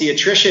baseball, when we see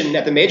attrition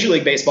at the Major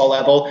League Baseball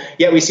level,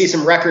 yet we see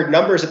some record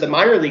numbers at the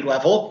minor league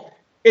level.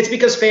 It's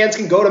because fans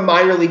can go to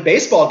minor league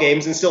baseball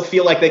games and still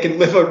feel like they can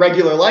live a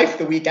regular life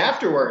the week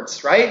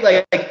afterwards, right?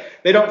 Like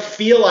they don't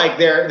feel like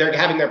they're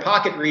having their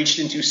pocket reached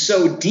into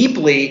so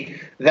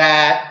deeply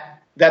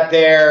that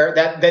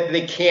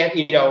they can't,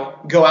 you know,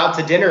 go out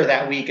to dinner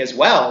that week as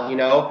well. You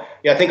know,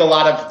 I think a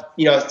lot of,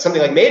 you know,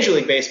 something like Major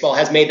League Baseball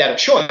has made that a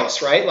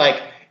choice, right?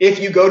 Like, if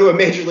you go to a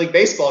Major League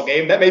Baseball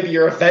game, that may be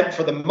your event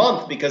for the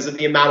month because of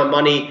the amount of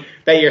money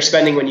that you're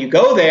spending when you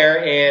go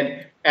there.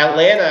 And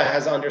Atlanta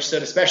has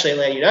understood, especially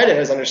Atlanta United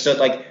has understood,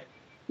 like,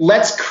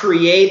 let's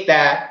create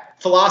that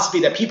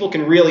philosophy that people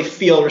can really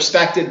feel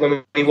respected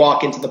when we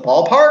walk into the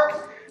ballpark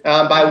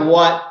by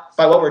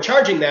what we're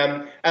charging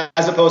them,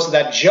 as opposed to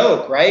that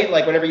joke, right?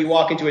 Like, whenever you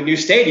walk into a new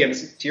stadium,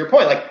 to your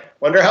point, like,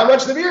 wonder how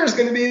much the beer is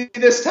going to be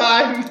this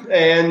time.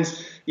 And,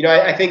 you know,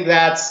 I think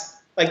that's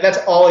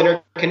all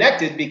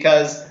interconnected,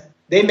 because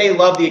they may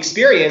love the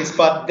experience,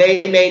 but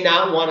they may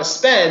not want to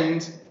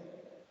spend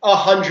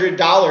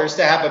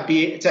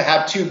 $100 to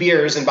have two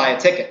beers and buy a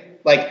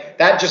ticket. Like,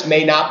 that just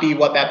may not be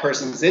what that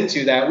person's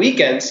into that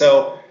weekend.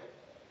 So,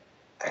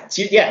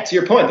 to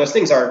your point, those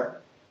things are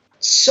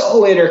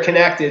so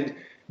interconnected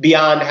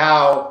beyond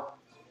how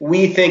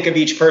we think of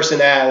each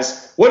person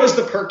as, what is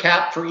the per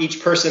cap for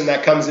each person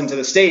that comes into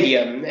the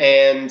stadium,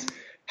 and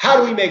how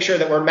do we make sure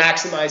that we're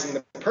maximizing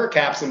the per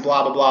caps and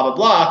blah, blah, blah, blah,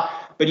 blah.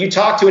 But you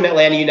talk to an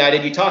Atlanta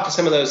United, you talk to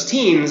some of those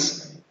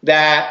teams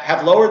that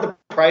have lowered the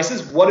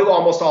prices, what do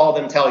almost all of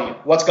them tell you?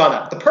 What's gone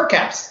up? The per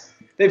caps.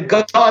 They've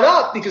gone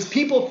up because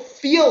people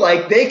feel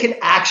like they can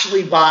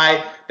actually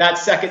buy that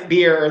second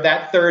beer or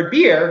that third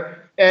beer.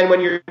 And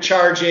when you're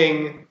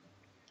charging,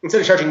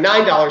 instead of charging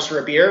 $9 for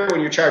a beer,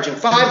 when you're charging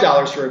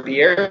 $5 for a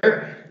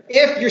beer,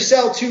 if you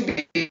sell two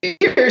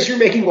beers, you're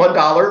making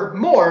 $1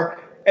 more.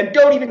 And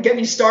don't even get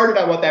me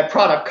started on what that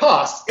product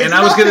costs. And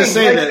I was going to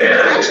say that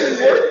it's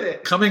actually worth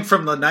it. Coming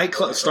from the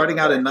nightclub, starting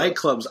out in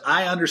nightclubs,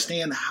 I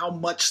understand how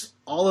much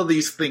all of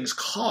these things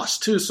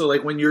cost too. So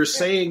like when you're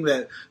saying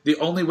that the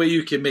only way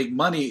you can make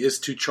money is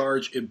to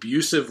charge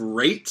abusive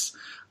rates,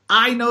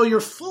 I know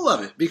you're full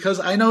of it because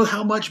I know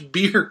how much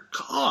beer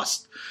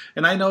costs.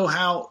 And I know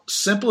how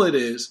simple it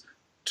is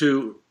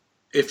to,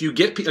 if you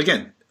get,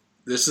 again,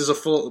 this is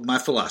my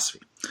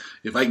philosophy.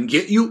 If I can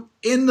get you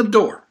in the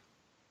door,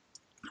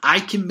 I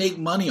can make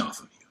money off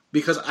of you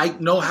because I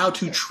know how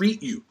to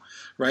treat you,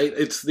 right?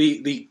 It's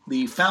the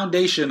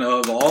foundation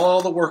of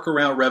all the work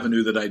around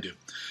revenue that I do.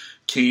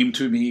 Came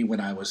to me when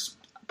I was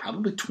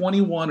probably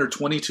 21 or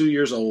 22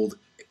 years old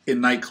in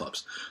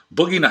nightclubs.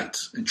 Boogie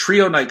Nights and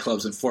Trio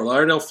nightclubs in Fort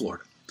Lauderdale,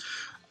 Florida.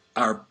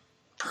 Our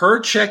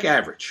per check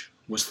average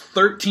was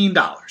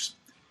 $13.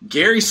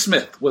 Gary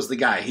Smith was the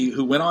guy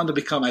who went on to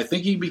become, I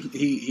think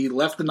he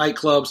left the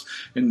nightclubs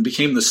and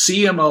became the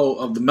CMO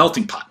of the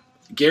Melting Pot.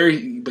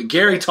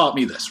 Gary taught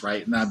me this,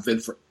 right? And I've been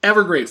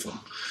forever grateful.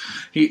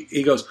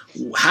 He goes,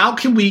 how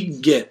can we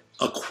get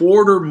a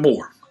quarter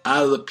more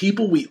out of the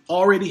people we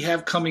already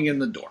have coming in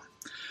the door?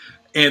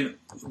 And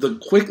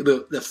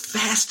the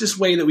fastest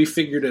way that we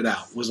figured it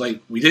out was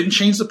like, we didn't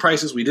change the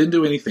prices. We didn't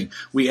do anything.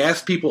 We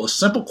asked people a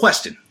simple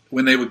question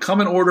when they would come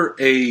and order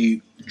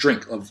a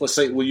drink of, let's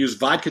say we'll use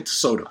vodka to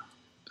soda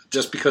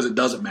just because it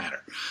doesn't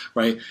matter,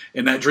 right?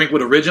 And that drink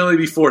would originally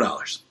be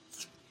 $4.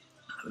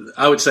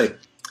 I would say,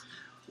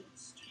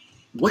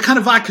 what kind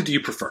of vodka do you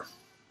prefer?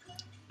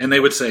 And they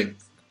would say,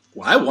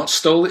 well, I want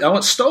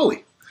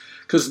Stoli.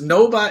 Because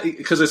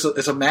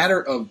it's a matter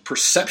of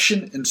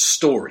perception and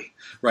story,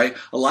 right?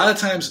 A lot of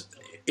times,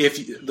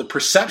 if the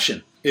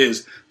perception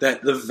is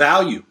that the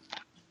value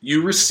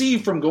you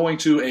receive from going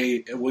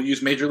to we'll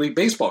use Major League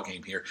Baseball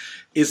game here,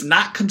 is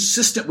not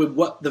consistent with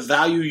what the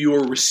value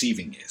you're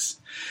receiving is.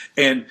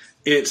 And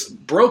it's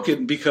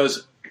broken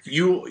because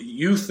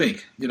you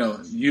think,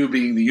 you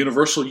being the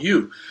universal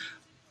you,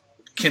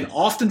 can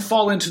often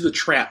fall into the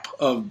trap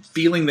of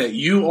feeling that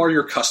you are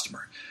your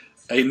customer.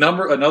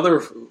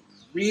 Another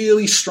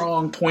really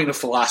strong point of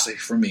philosophy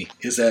for me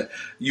is that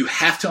you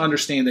have to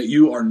understand that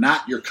you are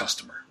not your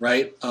customer,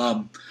 right?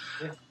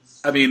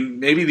 I mean,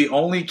 maybe the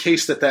only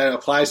case that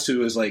applies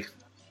to is like,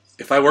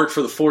 if I worked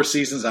for the Four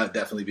Seasons, I'd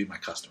definitely be my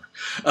customer.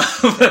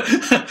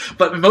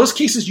 But in most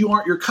cases, you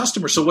aren't your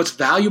customer. So what's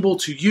valuable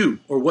to you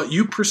or what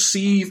you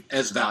perceive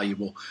as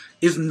valuable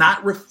is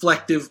not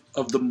reflective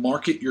of the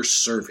market you're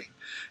serving.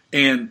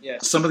 And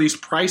some of these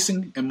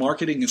pricing and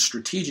marketing and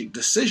strategic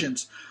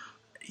decisions,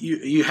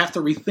 you have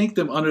to rethink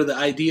them under the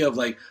idea of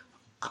like,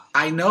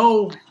 I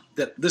know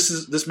that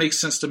this makes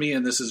sense to me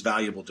and this is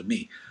valuable to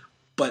me,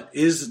 but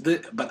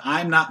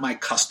I'm not my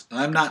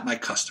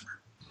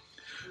customer.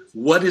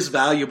 What is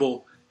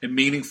valuable and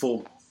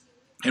meaningful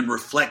and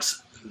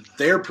reflects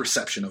their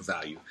perception of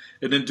value,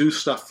 and then do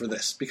stuff for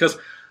this? Because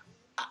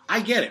I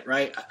get it,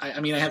 right?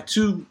 I mean, I have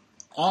two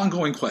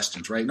ongoing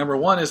questions, right? Number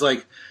one is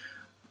like,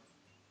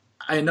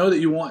 I know that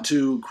you want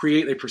to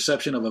create a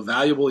perception of a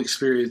valuable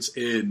experience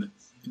in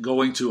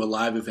going to a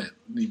live event,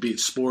 be it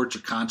sports or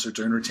concerts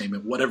or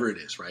entertainment, whatever it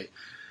is, right?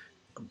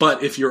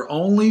 But if your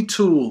only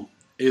tool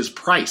is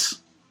price,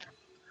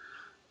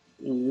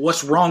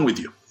 what's wrong with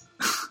you?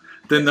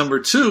 Then number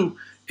two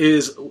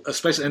is,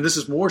 especially, and this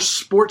is more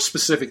sports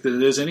specific than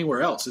it is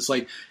anywhere else, it's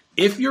like,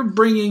 if you're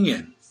bringing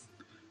in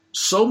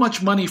so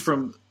much money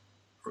from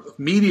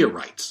media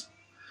rights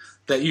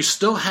that you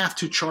still have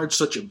to charge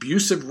such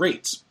abusive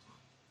rates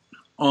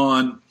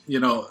on,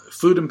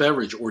 food and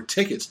beverage or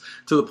tickets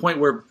to the point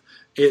where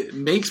it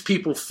makes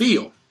people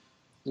feel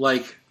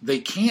like they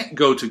can't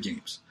go to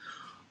games.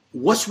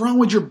 What's wrong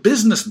with your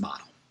business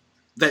model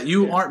that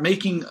you aren't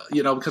making,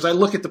 because I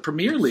look at the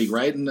Premier League,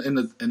 right? And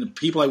the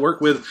people I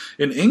work with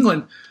in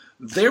England,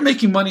 they're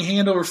making money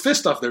hand over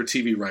fist off their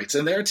TV rights.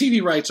 And their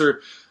TV rights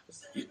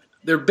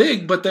they're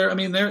big, but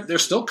they're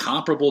still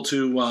comparable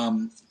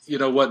to,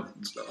 what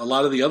a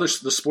lot of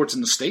the sports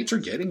in the States are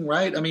getting,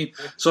 right? I mean,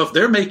 so if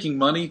they're making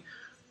money,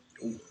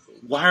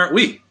 why aren't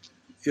we?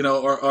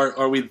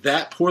 Are we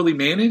that poorly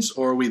managed,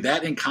 or are we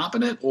that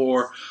incompetent,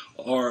 or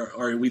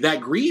are we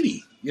that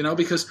greedy?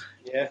 Because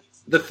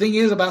the thing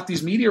is about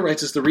these media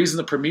rights is the reason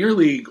the Premier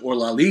League or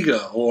La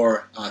Liga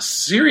or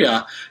Serie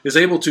A is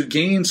able to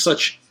gain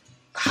such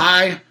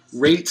high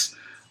rates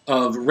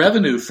of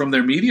revenue from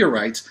their media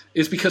rights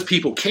is because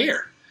people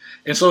care.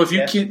 And so if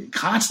you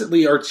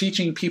constantly are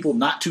teaching people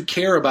not to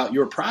care about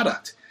your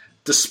product,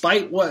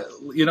 despite what,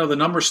 the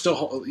numbers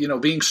still,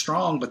 being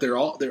strong, but they're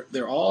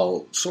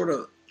all sort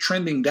of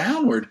trending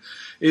downward,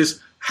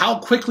 is how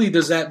quickly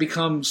does that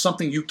become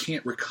something you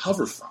can't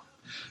recover from?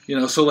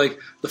 So like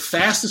the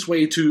fastest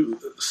way to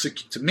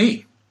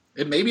me,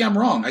 and maybe I'm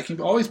wrong, I can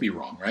always be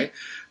wrong, right?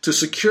 To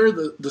secure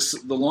the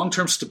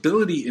long-term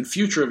stability and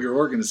future of your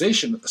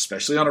organization,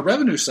 especially on a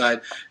revenue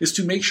side, is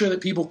to make sure that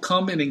people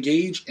come and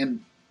engage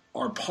and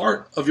are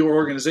part of your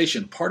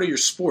organization, part of your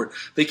sport.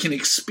 They can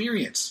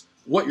experience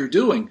what you're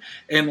doing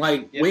and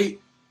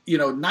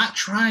not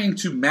trying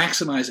to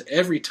maximize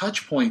every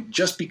touch point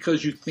just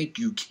because you think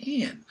you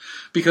can.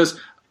 Because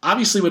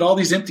obviously with all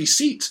these empty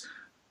seats,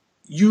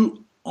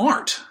 you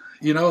aren't.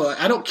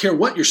 I don't care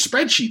what your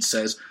spreadsheet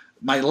says.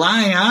 My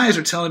lying eyes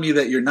are telling me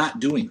that you're not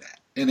doing that.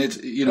 And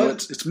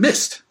it's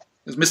missed.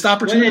 It's missed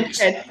opportunities.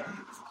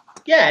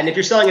 And if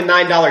you're selling a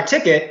 $9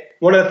 ticket,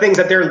 one of the things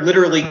that they're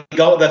literally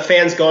the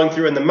fans going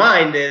through in the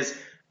mind is,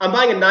 I'm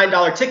buying a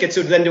 $9 ticket,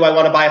 so then do I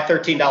want to buy a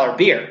 $13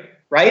 beer,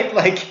 right?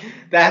 Like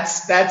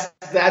that's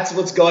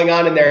what's going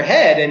on in their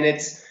head, and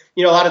it's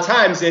a lot of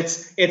times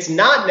it's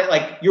not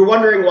like you're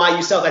wondering why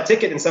you sell that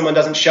ticket and someone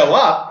doesn't show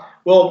up.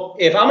 Well,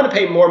 if I'm going to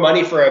pay more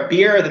money for a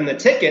beer than the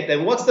ticket,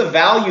 then what's the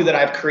value that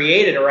I've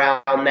created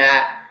around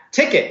that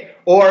ticket?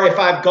 Or if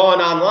I've gone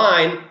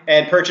online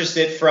and purchased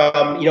it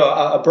from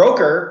a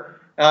broker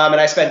and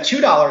I spent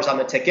 $2 on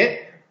the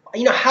ticket.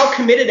 How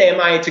committed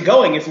am I to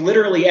going if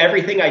literally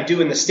everything I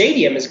do in the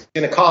stadium is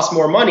going to cost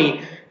more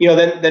money,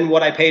 than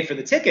what I paid for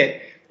the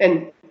ticket?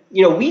 And,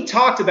 we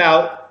talked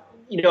about,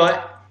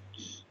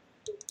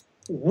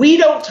 we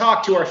don't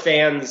talk to our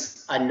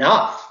fans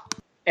enough.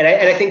 And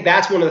I think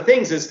that's one of the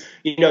things is,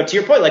 to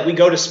your point, like we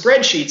go to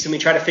spreadsheets and we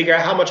try to figure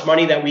out how much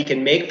money that we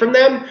can make from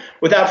them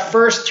without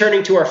first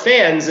turning to our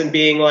fans and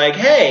being like,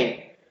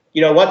 hey,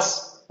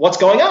 what's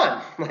going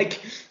on? Like,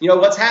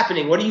 what's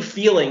happening? What are you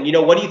feeling?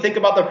 What do you think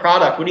about the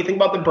product? What do you think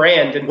about the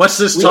brand? And what's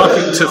this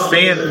talking to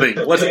fan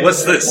thing? What's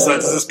this?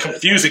 This is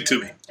confusing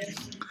to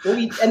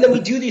me. And then we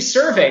do these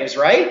surveys,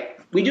 right?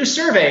 We do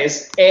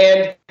surveys,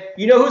 and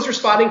who's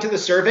responding to the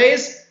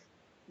surveys?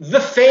 The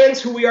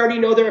fans who we already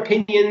know their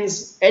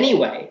opinions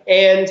anyway.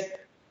 And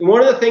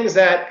one of the things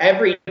that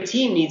every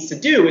team needs to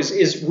do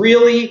is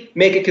really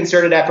make a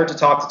concerted effort to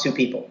talk to two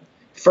people.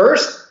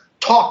 First,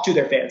 talk to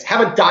their fans.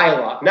 Have a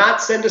dialogue,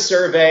 not send a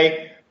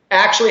survey.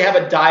 Actually have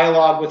a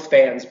dialogue with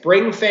fans.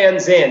 Bring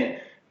fans in.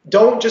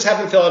 Don't just have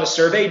them fill out a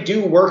survey.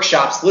 Do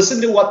workshops.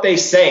 Listen to what they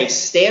say.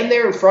 Stand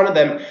there in front of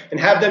them and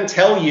have them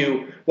tell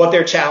you what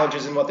their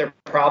challenges and what their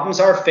problems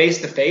are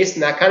face to face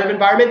in that kind of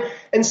environment.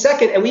 And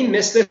second, and we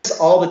miss this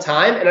all the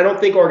time, and I don't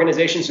think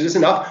organizations do this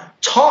enough,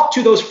 talk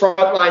to those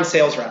frontline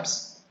sales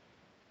reps.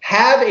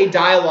 Have a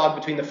dialogue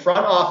between the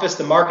front office,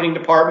 the marketing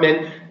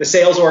department, the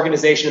sales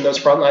organization, and those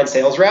frontline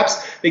sales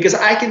reps, because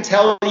I can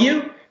tell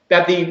you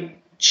that the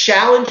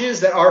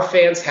challenges that our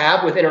fans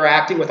have with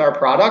interacting with our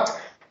product,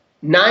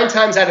 9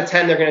 times out of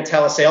 10, they're going to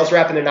tell a sales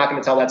rep and they're not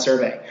going to tell that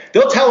survey.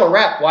 They'll tell a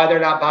rep why they're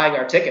not buying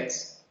our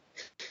tickets.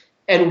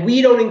 And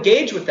we don't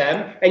engage with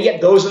them, and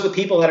yet those are the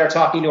people that are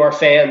talking to our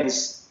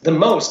fans the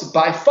most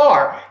by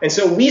far. And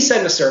so we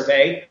send a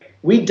survey.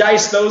 We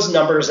dice those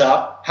numbers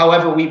up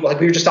however like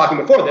we were just talking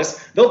before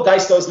this, they'll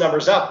dice those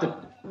numbers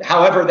up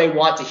however they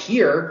want to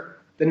hear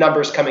the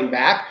numbers coming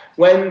back,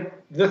 when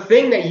the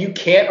thing that you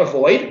can't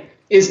avoid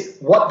is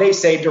what they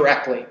say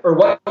directly or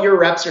what your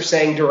reps are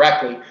saying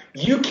directly.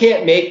 You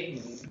can't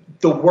make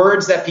the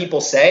words that people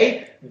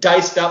say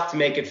diced up to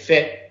make it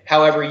fit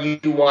however you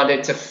want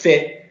it to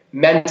fit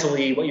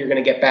mentally what you're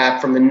going to get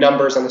back from the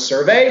numbers on the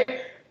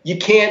survey. You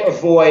can't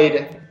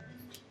avoid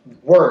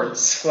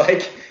words.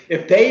 Like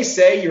if they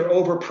say you're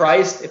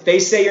overpriced, if they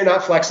say you're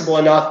not flexible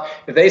enough,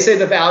 if they say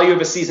the value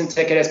of a season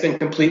ticket has been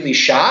completely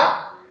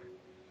shot,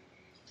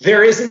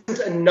 there isn't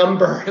a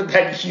number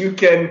that you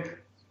can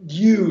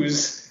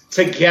use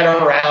to get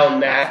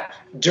around that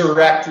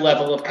direct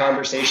level of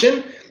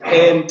conversation.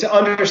 And to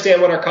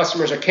understand what our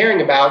customers are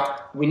caring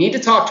about, we need to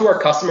talk to our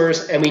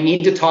customers and we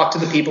need to talk to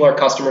the people our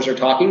customers are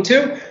talking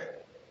to.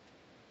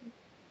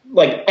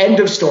 Like, end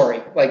of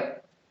story.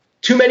 Like,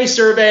 too many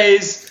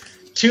surveys,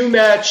 too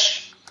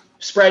much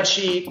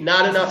spreadsheet,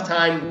 not enough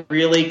time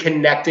really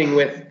connecting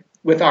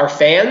with our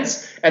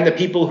fans and the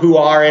people who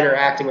are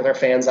interacting with our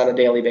fans on a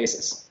daily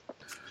basis.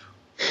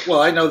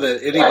 Well, I know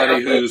that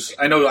anybody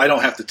I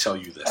don't have to tell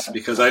you this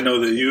because I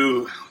know that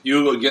you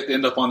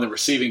end up on the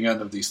receiving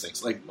end of these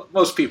things. Like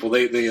most people,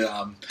 they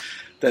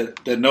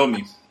that know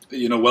me,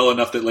 well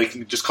enough that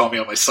like just call me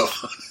on my cell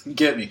phone,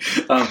 get me.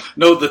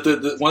 Know that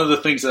the one of the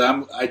things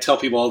that I tell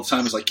people all the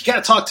time is like you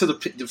got to talk to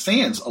the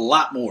fans a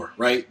lot more,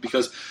 right?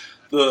 Because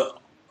the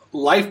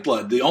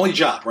lifeblood, the only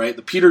job, right?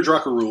 The Peter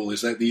Drucker rule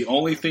is that the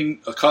only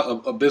thing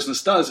a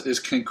business does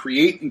is can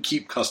create and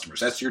keep customers.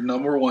 That's your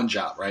number one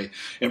job, right?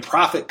 And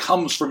profit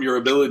comes from your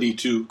ability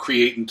to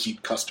create and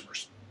keep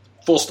customers.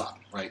 Full stop,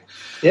 right?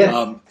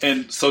 Yeah.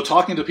 And so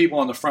talking to people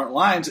on the front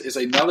lines is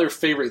another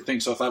favorite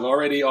thing. So if I've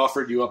already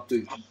offered you up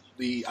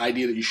the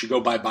idea that you should go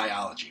buy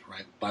Biology,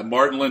 right? By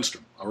Martin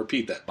Lindstrom. I'll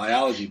repeat that.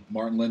 Biology,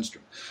 Martin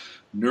Lindstrom.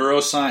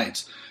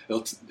 Neuroscience.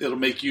 It'll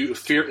make you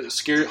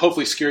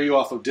hopefully scare you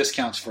off of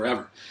discounts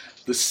forever.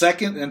 The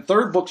second and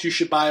third books you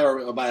should buy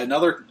are by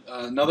another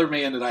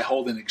man that I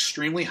hold in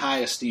extremely high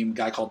esteem, a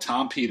guy called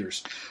Tom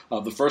Peters.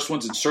 The first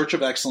one's In Search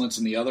of Excellence,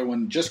 and the other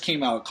one just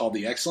came out called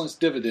The Excellence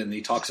Dividend. And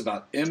he talks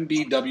about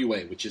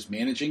MBWA, which is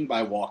Managing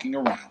by Walking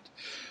Around,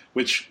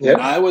 which when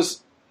I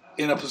was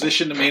in a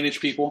position to manage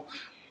people,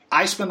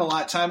 I spent a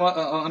lot of time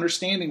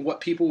understanding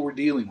what people were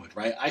dealing with,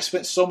 right? I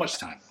spent so much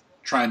time.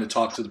 trying to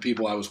talk to the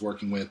people I was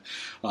working with,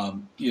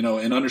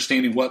 and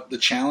understanding what the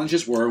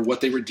challenges were,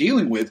 what they were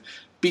dealing with,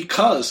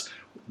 because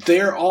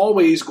they're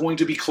always going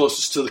to be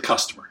closest to the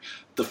customer.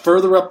 The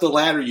further up the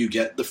ladder you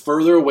get, the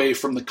further away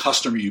from the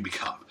customer you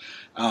become.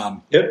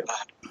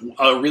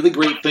 A really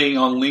great thing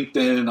on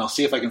LinkedIn, and I'll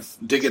see if I can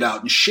dig it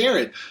out and share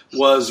it,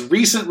 was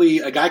recently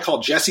a guy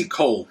called Jesse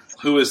Cole,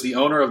 who is the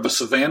owner of the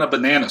Savannah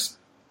Bananas,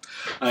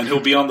 and he'll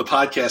be on the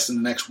podcast in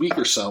the next week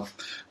or so.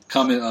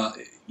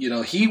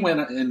 He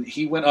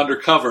went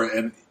undercover,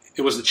 and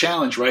it was a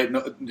challenge, right?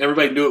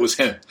 Everybody knew it was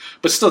him,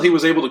 but still, he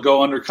was able to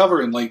go undercover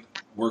and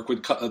work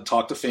with,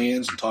 talk to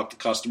fans and talk to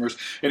customers,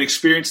 and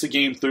experience the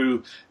game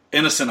through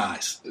innocent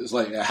eyes, is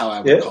like how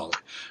I would call it,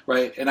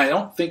 right? And I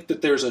don't think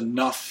that there's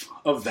enough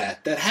of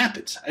that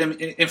happens. I mean,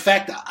 in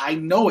fact, I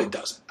know it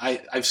doesn't.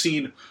 I've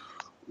seen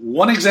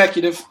one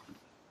executive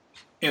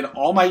in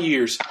all my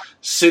years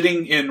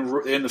sitting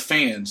in the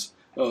fans,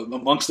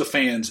 amongst the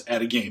fans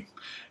at a game.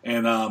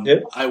 And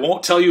I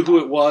won't tell you who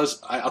it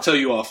was. I'll tell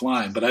you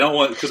offline, but I don't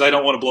want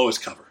to blow his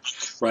cover,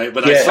 right?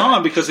 But I saw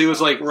him because he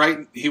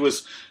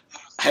was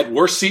had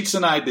worse seats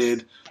than I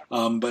did,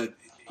 but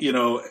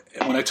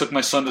when I took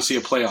my son to see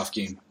a playoff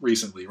game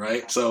recently,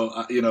 right?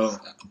 So,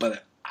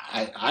 but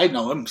I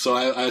know him, so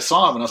I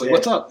saw him and I was like,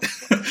 "What's up?"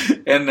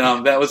 And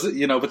that was,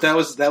 but that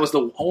was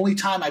the only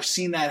time I've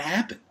seen that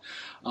happen.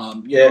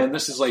 And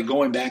this is like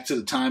going back to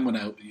the time when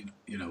I,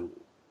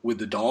 with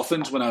the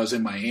Dolphins when I was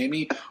in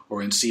Miami,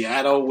 or in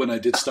Seattle when I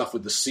did stuff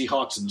with the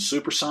Seahawks and the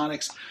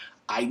Supersonics.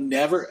 I've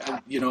never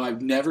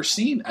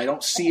seen. I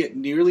don't see it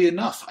nearly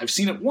enough. I've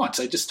seen it once.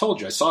 I just told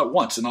you I saw it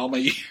once in all my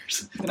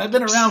years, and I've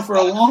been around for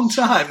a long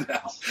time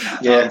now.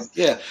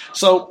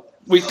 So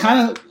we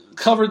kind of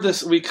covered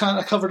this. We kind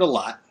of covered a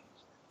lot.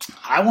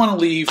 I want to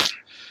leave,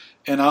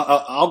 and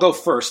I'll go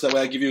first. That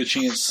way, I give you a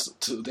chance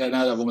to.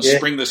 Now that I'm going to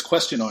spring this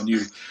question on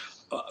you.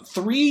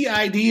 3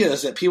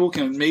 ideas that people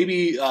can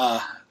maybe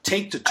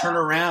take to turn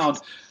around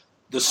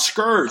the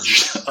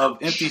scourge of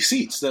empty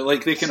seats,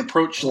 that they can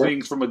approach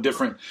things from a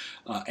different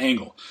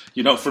angle.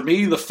 For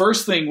me, the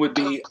first thing would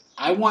be,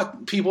 I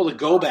want people to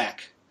go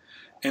back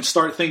and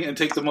start thinking and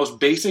take the most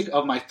basic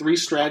of my 3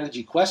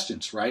 strategy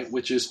questions, right?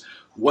 Which is,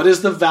 what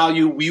is the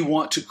value we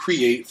want to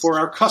create for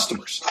our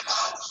customers?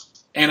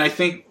 And I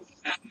think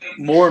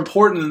more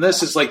important than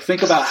this is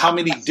think about how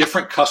many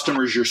different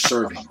customers you're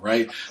serving,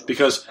 right?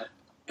 Because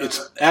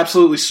it's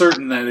absolutely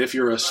certain that if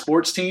you're a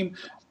sports team,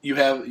 you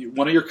have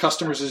one of your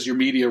customers is your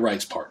media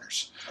rights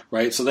partners,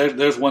 right? So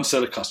there's one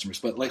set of customers,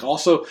 but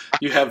also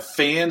you have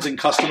fans and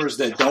customers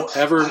that don't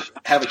ever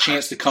have a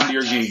chance to come to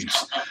your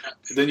games.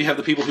 Then you have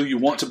the people who you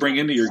want to bring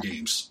into your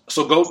games.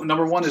 So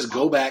number one is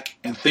go back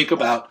and think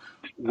about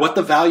what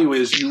the value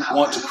is you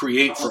want to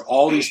create for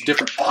all these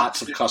different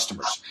pots of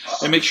customers,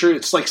 and make sure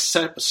it's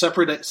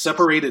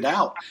separated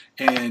out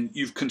and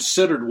you've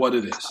considered what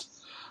it is.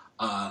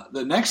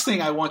 The next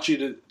thing I want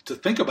you to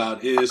think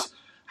about is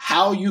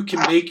how you can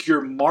make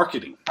your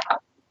marketing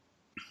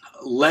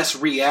less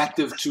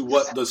reactive to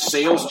what the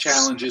sales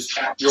challenges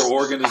your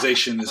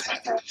organization is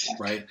having,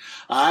 right?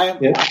 I'm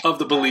of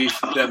the belief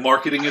that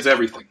marketing is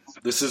everything.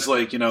 This is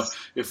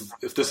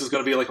if this is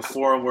going to be a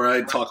forum where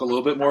I talk a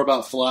little bit more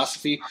about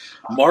philosophy,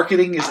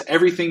 marketing is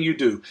everything you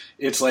do.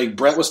 It's like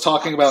Brett was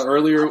talking about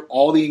earlier,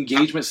 all the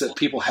engagements that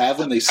people have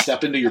when they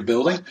step into your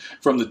building,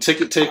 from the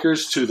ticket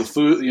takers to the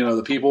food,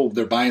 the people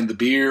they're buying the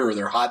beer or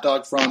their hot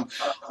dog from.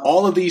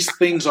 All of these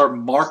things are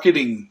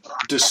marketing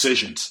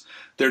decisions.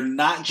 They're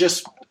not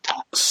just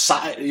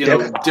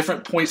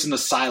different points in the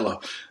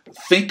silo.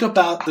 Think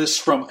about this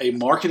from a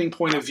marketing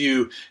point of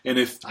view, and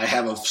if I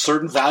have a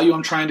certain value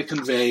I'm trying to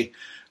convey,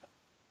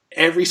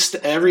 every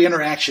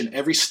interaction,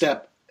 every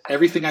step,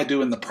 everything I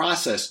do in the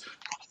process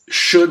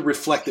should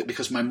reflect it,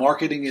 because my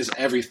marketing is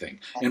everything,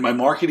 and my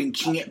marketing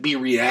can't be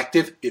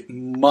reactive. It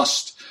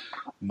must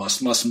be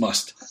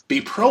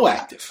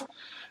proactive.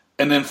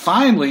 And then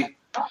finally,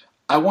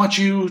 I want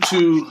you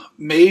to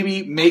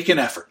maybe make an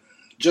effort,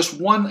 just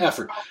one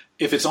effort.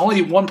 If it's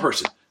only one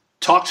person,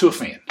 talk to a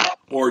fan,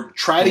 or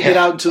try to get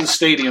out into the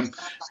stadium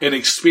and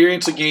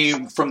experience a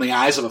game from the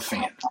eyes of a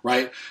fan,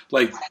 right?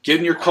 Get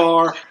in your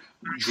car,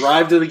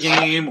 drive to the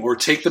game, or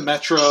take the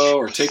metro,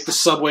 or take the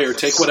subway, or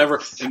take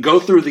whatever, and go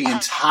through the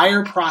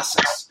entire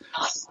process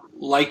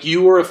like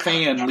you were a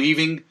fan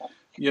leaving,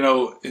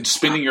 and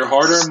spending your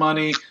hard-earned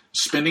money,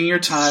 spending your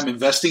time,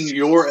 investing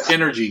your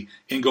energy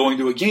in going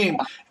to a game,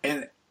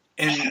 and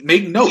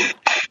make note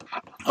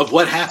of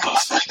what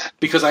happens.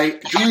 Because I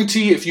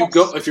guarantee if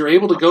you're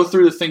able to go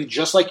through the thing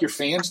just like your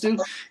fans do,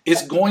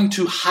 it's going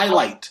to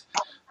highlight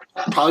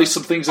probably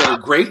some things that are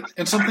great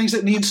and some things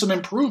that need some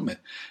improvement.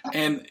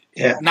 And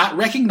not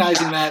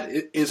recognizing that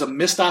is a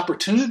missed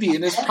opportunity,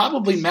 and it's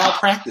probably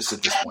malpractice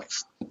at this point.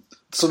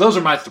 So those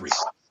are my 3.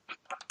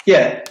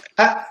 Yeah.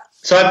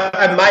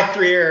 My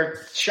 3 are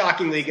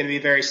shockingly going to be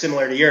very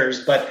similar to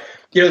yours. But,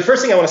 the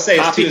first thing I want to say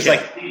is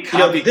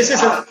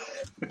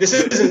this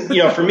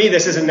isn't, for me,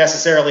 this isn't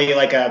necessarily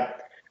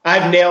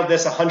I've nailed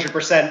this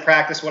 100%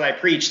 practice what I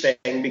preach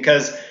thing,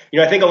 because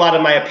I think a lot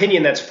of my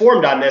opinion that's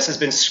formed on this has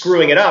been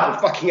screwing it up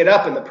or fucking it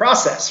up in the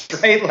process,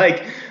 right?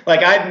 Like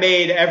I've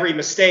made every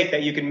mistake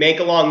that you can make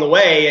along the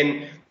way.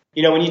 And,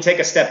 when you take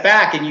a step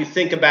back and you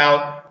think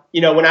about,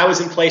 when I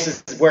was in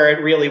places where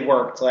it really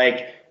worked,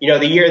 like,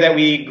 the year that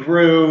we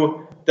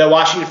grew the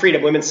Washington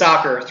Freedom women's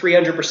soccer,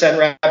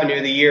 300%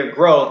 revenue the year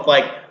growth,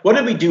 like, what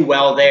did we do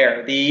well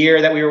there? The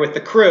year that we were with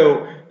the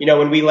Crew,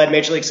 when we led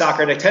Major League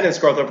Soccer in attendance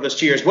growth over those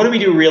 2 years, what did we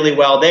do really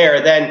well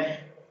there? Then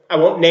I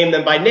won't name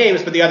them by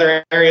names, but the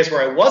other areas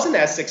where I wasn't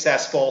as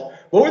successful,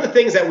 what were the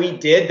things that we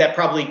did that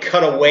probably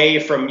cut away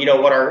from,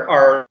 what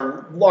our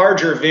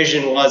larger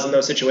vision was in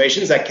those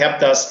situations that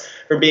kept us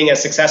from being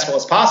as successful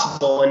as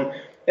possible? And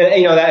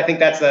I think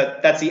that's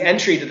the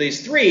entry to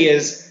these three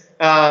is,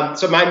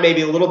 so mine may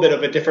be a little bit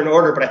of a different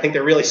order, but I think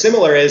they're really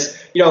similar is,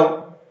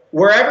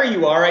 wherever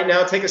you are right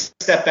now, take a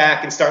step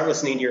back and start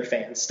listening to your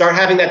fans. Start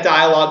having that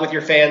dialogue with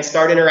your fans.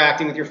 Start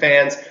interacting with your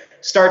fans.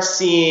 Start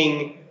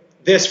seeing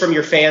this from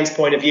your fans'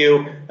 point of view.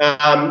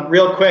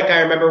 Real quick,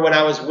 I remember when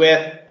I was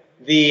with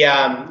the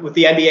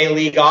NBA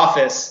league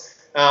office,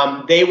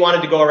 they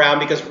wanted to go around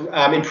because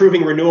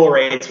improving renewal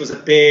rates was a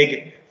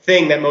big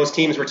thing that most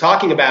teams were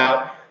talking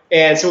about.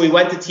 And so we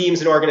went to teams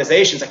and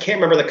organizations. I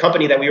can't remember the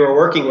company that we were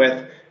working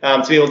with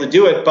to be able to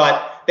do it,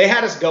 but they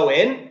had us go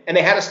in and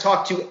they had us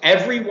talk to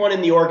everyone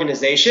in the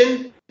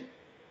organization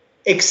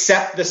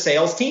except the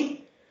sales team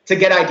to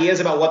get ideas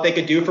about what they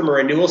could do from a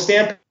renewal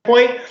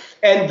standpoint.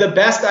 And the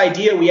best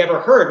idea we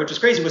ever heard, which is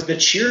crazy, was the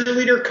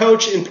cheerleader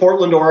coach in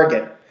Portland,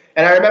 Oregon.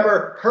 And I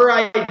remember her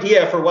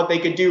idea for what they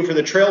could do for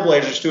the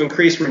Trailblazers to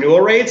increase renewal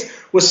rates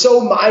was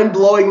so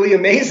mind-blowingly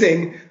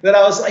amazing that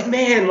I was like,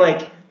 man,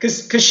 like,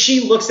 because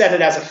she looks at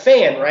it as a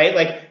fan, right?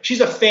 Like,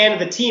 she's a fan of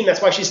the team.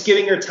 That's why she's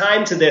giving her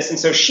time to this. And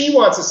so she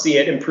wants to see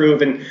it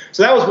improve. And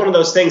so that was one of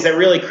those things that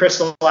really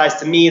crystallized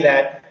to me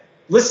that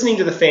listening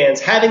to the fans,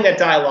 having that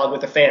dialogue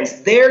with the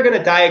fans, they're going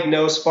to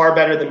diagnose far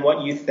better than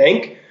what you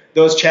think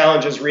those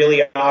challenges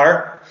really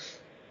are.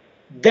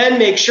 Then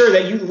make sure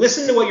that you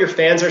listen to what your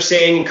fans are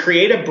saying and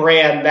create a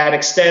brand that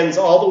extends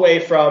all the way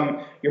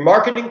from your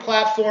marketing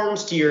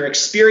platforms to your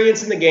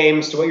experience in the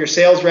games to what your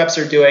sales reps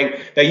are doing,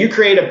 that you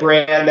create a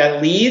brand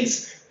that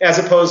leads as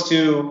opposed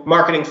to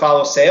marketing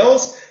follow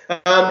sales.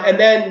 And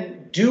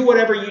then do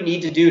whatever you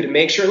need to do to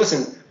make sure,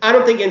 listen, I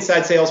don't think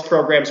inside sales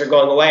programs are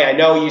going away. I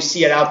know you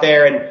see it out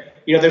there and,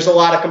 there's a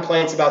lot of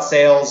complaints about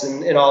sales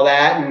and all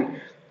that. And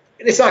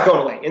it's not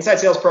going away. Inside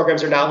sales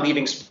programs are not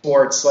leaving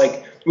sports.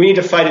 Like, we need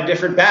to fight a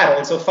different battle.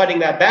 And so fighting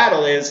that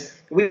battle is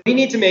we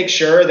need to make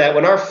sure that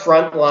when our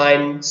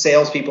frontline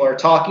salespeople are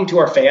talking to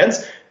our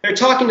fans, they're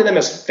talking to them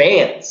as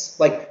fans.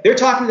 Like, they're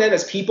talking to them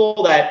as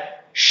people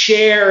that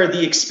share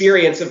the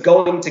experience of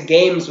going to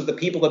games with the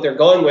people that they're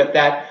going with,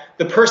 that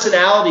the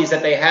personalities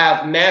that they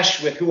have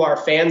mesh with who our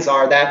fans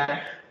are,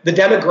 that the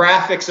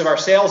demographics of our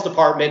sales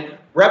department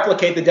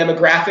replicate the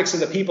demographics of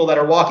the people that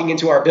are walking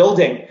into our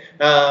building,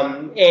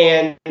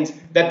 and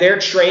that they're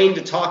trained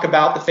to talk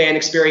about the fan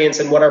experience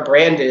and what our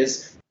brand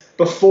is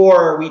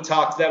before we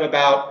talk to them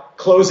about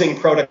closing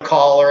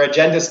protocol or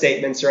agenda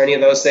statements or any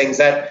of those things,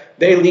 that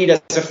they lead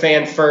as a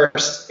fan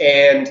first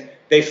and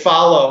they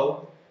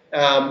follow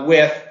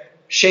with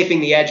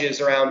shaping the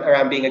edges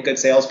around being a good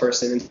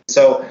salesperson. And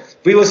so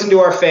if we listen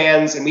to our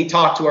fans and we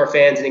talk to our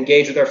fans and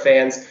engage with our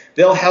fans,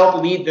 they'll help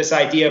lead this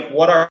idea of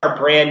what our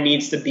brand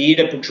needs to be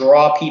to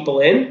draw people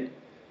in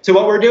to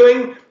what we're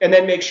doing, and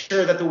then make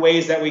sure that the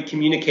ways that we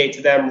communicate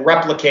to them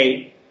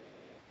replicate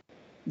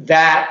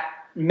that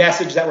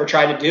message that we're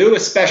trying to do,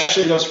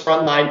 especially those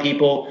frontline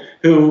people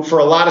who, for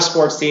a lot of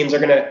sports teams, are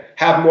going to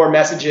have more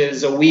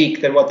messages a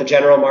week than what the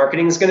general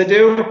marketing is going to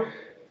do.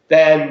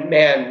 Then,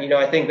 man,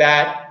 I think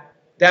that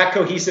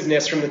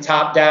cohesiveness from the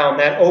top down,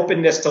 that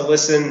openness to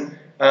listen,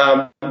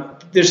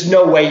 there's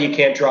no way you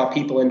can't draw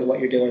people into what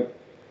you're doing.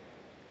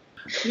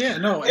 Yeah,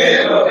 no,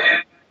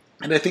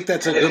 and I think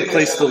that's a good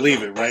place to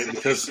leave it, right?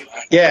 Because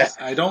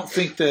I don't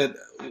think that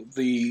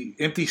the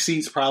empty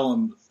seats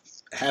problem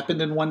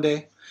happened in one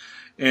day,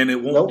 and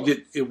it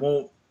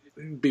won't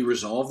be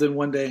resolved in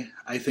one day.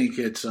 I think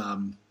it's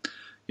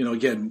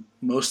again,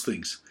 most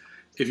things,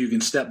 if you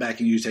can step back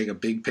and you take a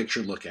big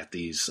picture look at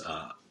these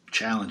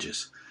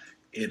challenges,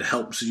 it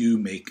helps you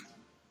make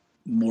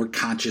more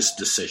conscious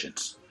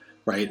decisions,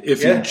 right?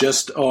 If you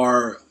just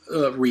are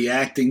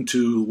reacting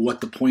to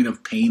what the point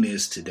of pain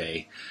is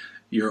today,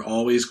 you're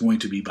always going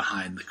to be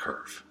behind the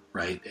curve,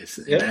 right?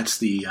 And that's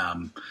the,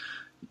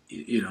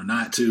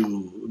 not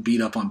to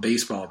beat up on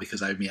baseball,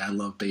 because I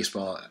love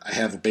baseball. I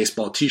have a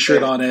baseball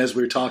T-shirt on as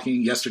we were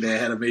talking. Yesterday I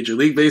had a Major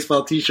League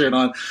Baseball T-shirt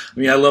on.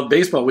 I love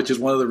baseball, which is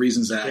one of the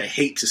reasons that I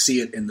hate to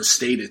see it in the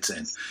state it's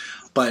in.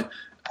 But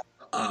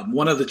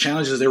one of the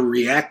challenges, they're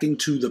reacting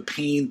to the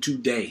pain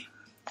today.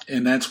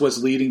 And that's what's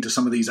leading to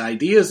some of these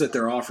ideas that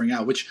they're offering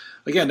out, which,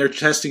 again, they're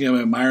testing them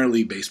in minor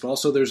league baseball,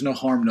 so there's no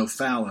harm, no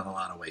foul in a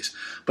lot of ways.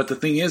 But the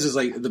thing is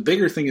like, the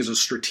bigger thing is a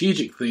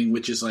strategic thing,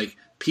 which is like,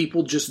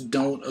 people just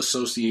don't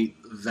associate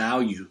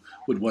value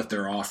with what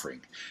they're offering.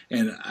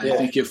 And I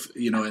think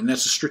and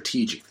that's a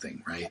strategic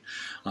thing, right?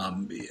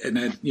 And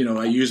that,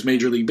 I use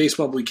Major League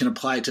Baseball, but we can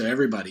apply it to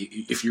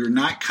everybody. If you're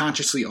not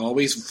consciously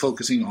always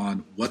focusing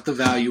on what the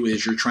value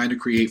is you're trying to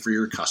create for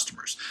your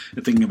customers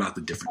and thinking about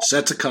the different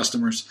sets of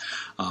customers,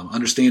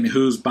 understanding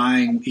who's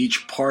buying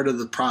each part of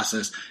the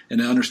process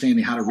and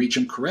understanding how to reach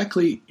them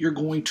correctly, you're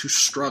going to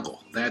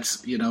struggle.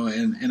 That's,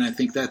 and I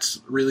think that's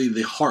really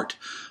the heart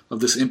of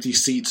this empty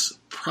seats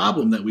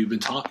problem that we've been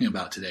talking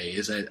about today,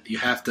 is that you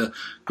have to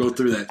go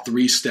through that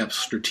 3-step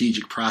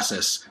strategic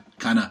process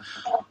kind of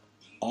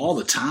all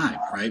the time,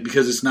 right?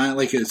 Because it's not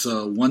like it's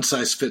a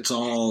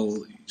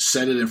one-size-fits-all,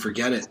 set it and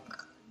forget it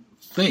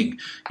thing.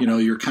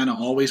 You're kind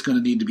of always going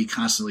to need to be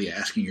constantly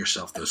asking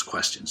yourself those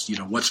questions.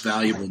 What's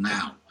valuable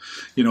now?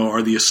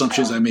 Are the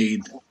assumptions I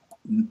made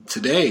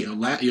today,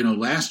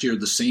 last year,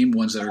 the same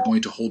ones that are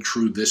going to hold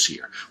true this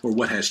year, or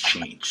what has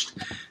changed?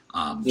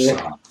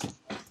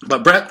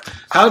 But Brett,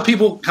 how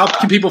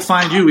can people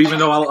find you? Even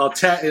though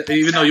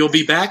even though you'll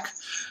be back,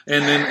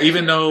 and then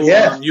even though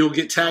you'll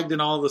get tagged in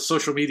all the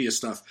social media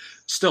stuff,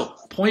 still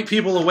point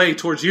people away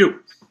towards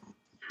you.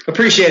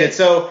 Appreciate it.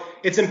 So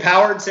it's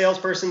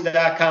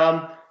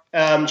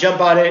empoweredsalesperson.com.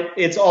 Jump on it.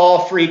 It's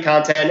all free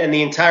content, and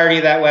the entirety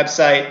of that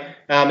website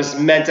is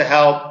meant to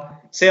help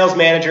sales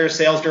managers,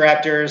 sales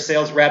directors,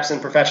 sales reps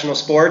in professional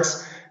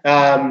sports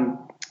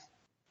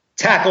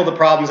tackle the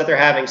problems that they're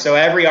having. So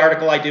every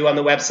article I do on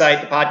the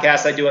website, the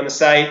podcast I do on the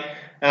site,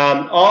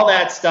 all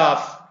that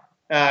stuff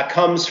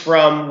comes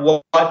from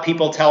what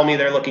people tell me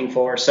they're looking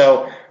for.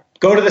 So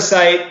go to the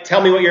site,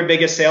 tell me what your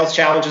biggest sales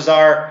challenges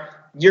are.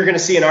 You're going to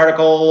see an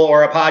article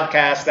or a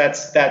podcast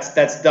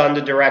that's done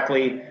to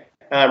directly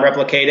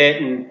replicate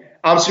it. And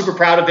I'm super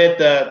proud of it.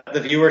 The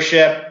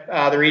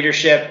viewership, the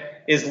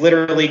readership is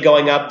literally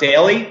going up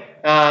daily.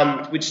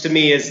 Which to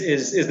me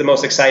is the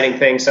most exciting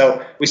thing.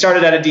 So we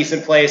started at a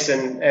decent place,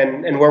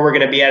 and where we're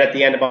going to be at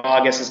the end of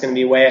August is going to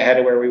be way ahead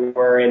of where we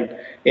were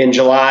in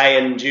July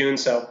and June.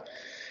 So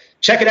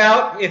check it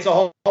out. It's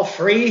all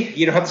free.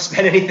 You don't have to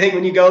spend anything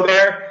when you go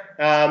there.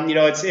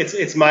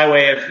 It's my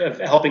way of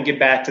helping give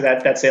back to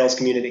that sales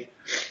community.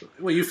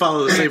 Well, you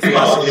follow the same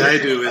philosophy I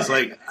do. Is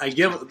like I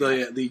give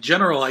the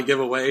general I give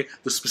away,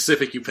 the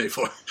specific you pay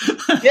for.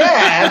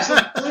 Yeah,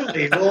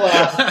 absolutely. Well,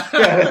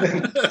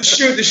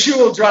 the shoe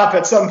will drop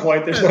at some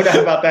point. There's no doubt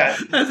about that.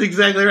 That's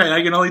exactly right.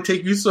 I can only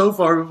take you so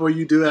far before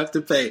you do have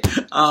to pay.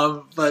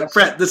 But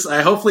Brett,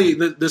 hopefully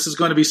this is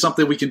going to be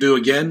something we can do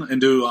again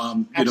and do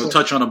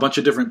touch on a bunch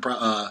of different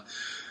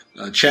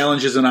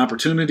challenges and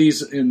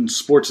opportunities in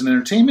sports and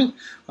entertainment,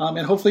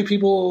 and hopefully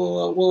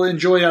people will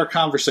enjoy our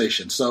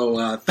conversation.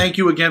 So thank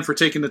you again for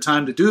taking the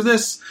time to do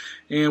this,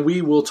 and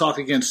we will talk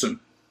again soon.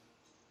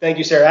 Thank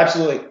you, sir.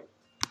 Absolutely.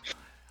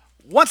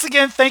 Once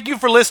again, thank you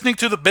for listening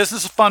to the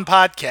Business of Fun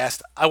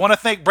podcast. I want to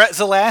thank Brett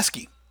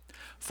Zalaski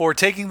for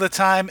taking the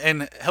time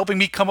and helping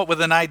me come up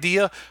with an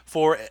idea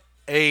for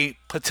a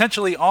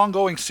potentially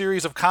ongoing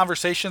series of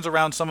conversations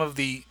around some of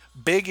the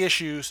big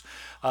issues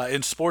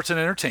in sports and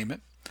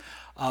entertainment.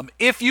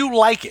 If you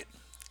like it,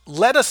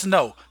 let us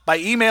know by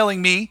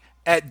emailing me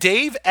at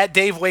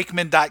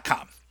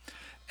dave@davewakeman.com.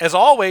 As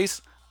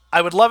always,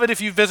 I would love it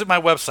if you visit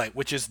my website,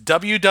 which is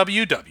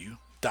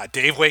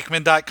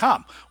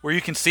www.davewakeman.com, where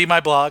you can see my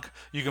blog.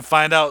 You can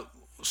find out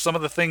some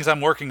of the things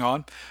I'm working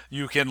on.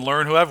 You can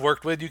learn who I've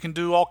worked with. You can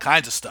do all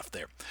kinds of stuff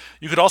there.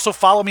 You could also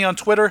follow me on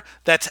Twitter.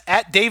 That's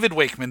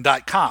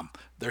 @davidwakeman.com.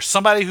 There's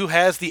somebody who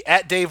has the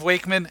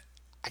 @davewakeman.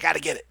 I got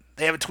to get it.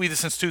 They haven't tweeted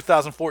since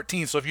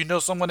 2014, so if you know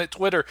someone at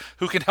Twitter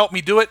who can help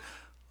me do it,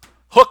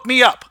 hook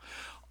me up.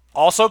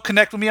 Also,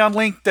 connect with me on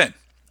LinkedIn.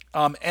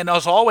 And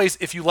as always,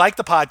 if you like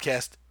the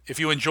podcast, if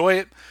you enjoy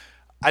it,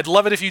 I'd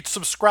love it if you'd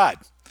subscribe.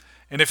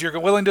 And if you're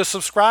willing to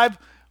subscribe,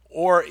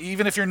 or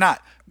even if you're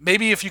not,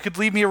 maybe if you could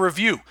leave me a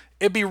review,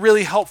 it'd be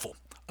really helpful.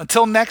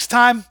 Until next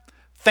time,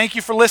 thank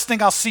you for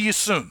listening. I'll see you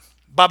soon.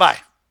 Bye-bye.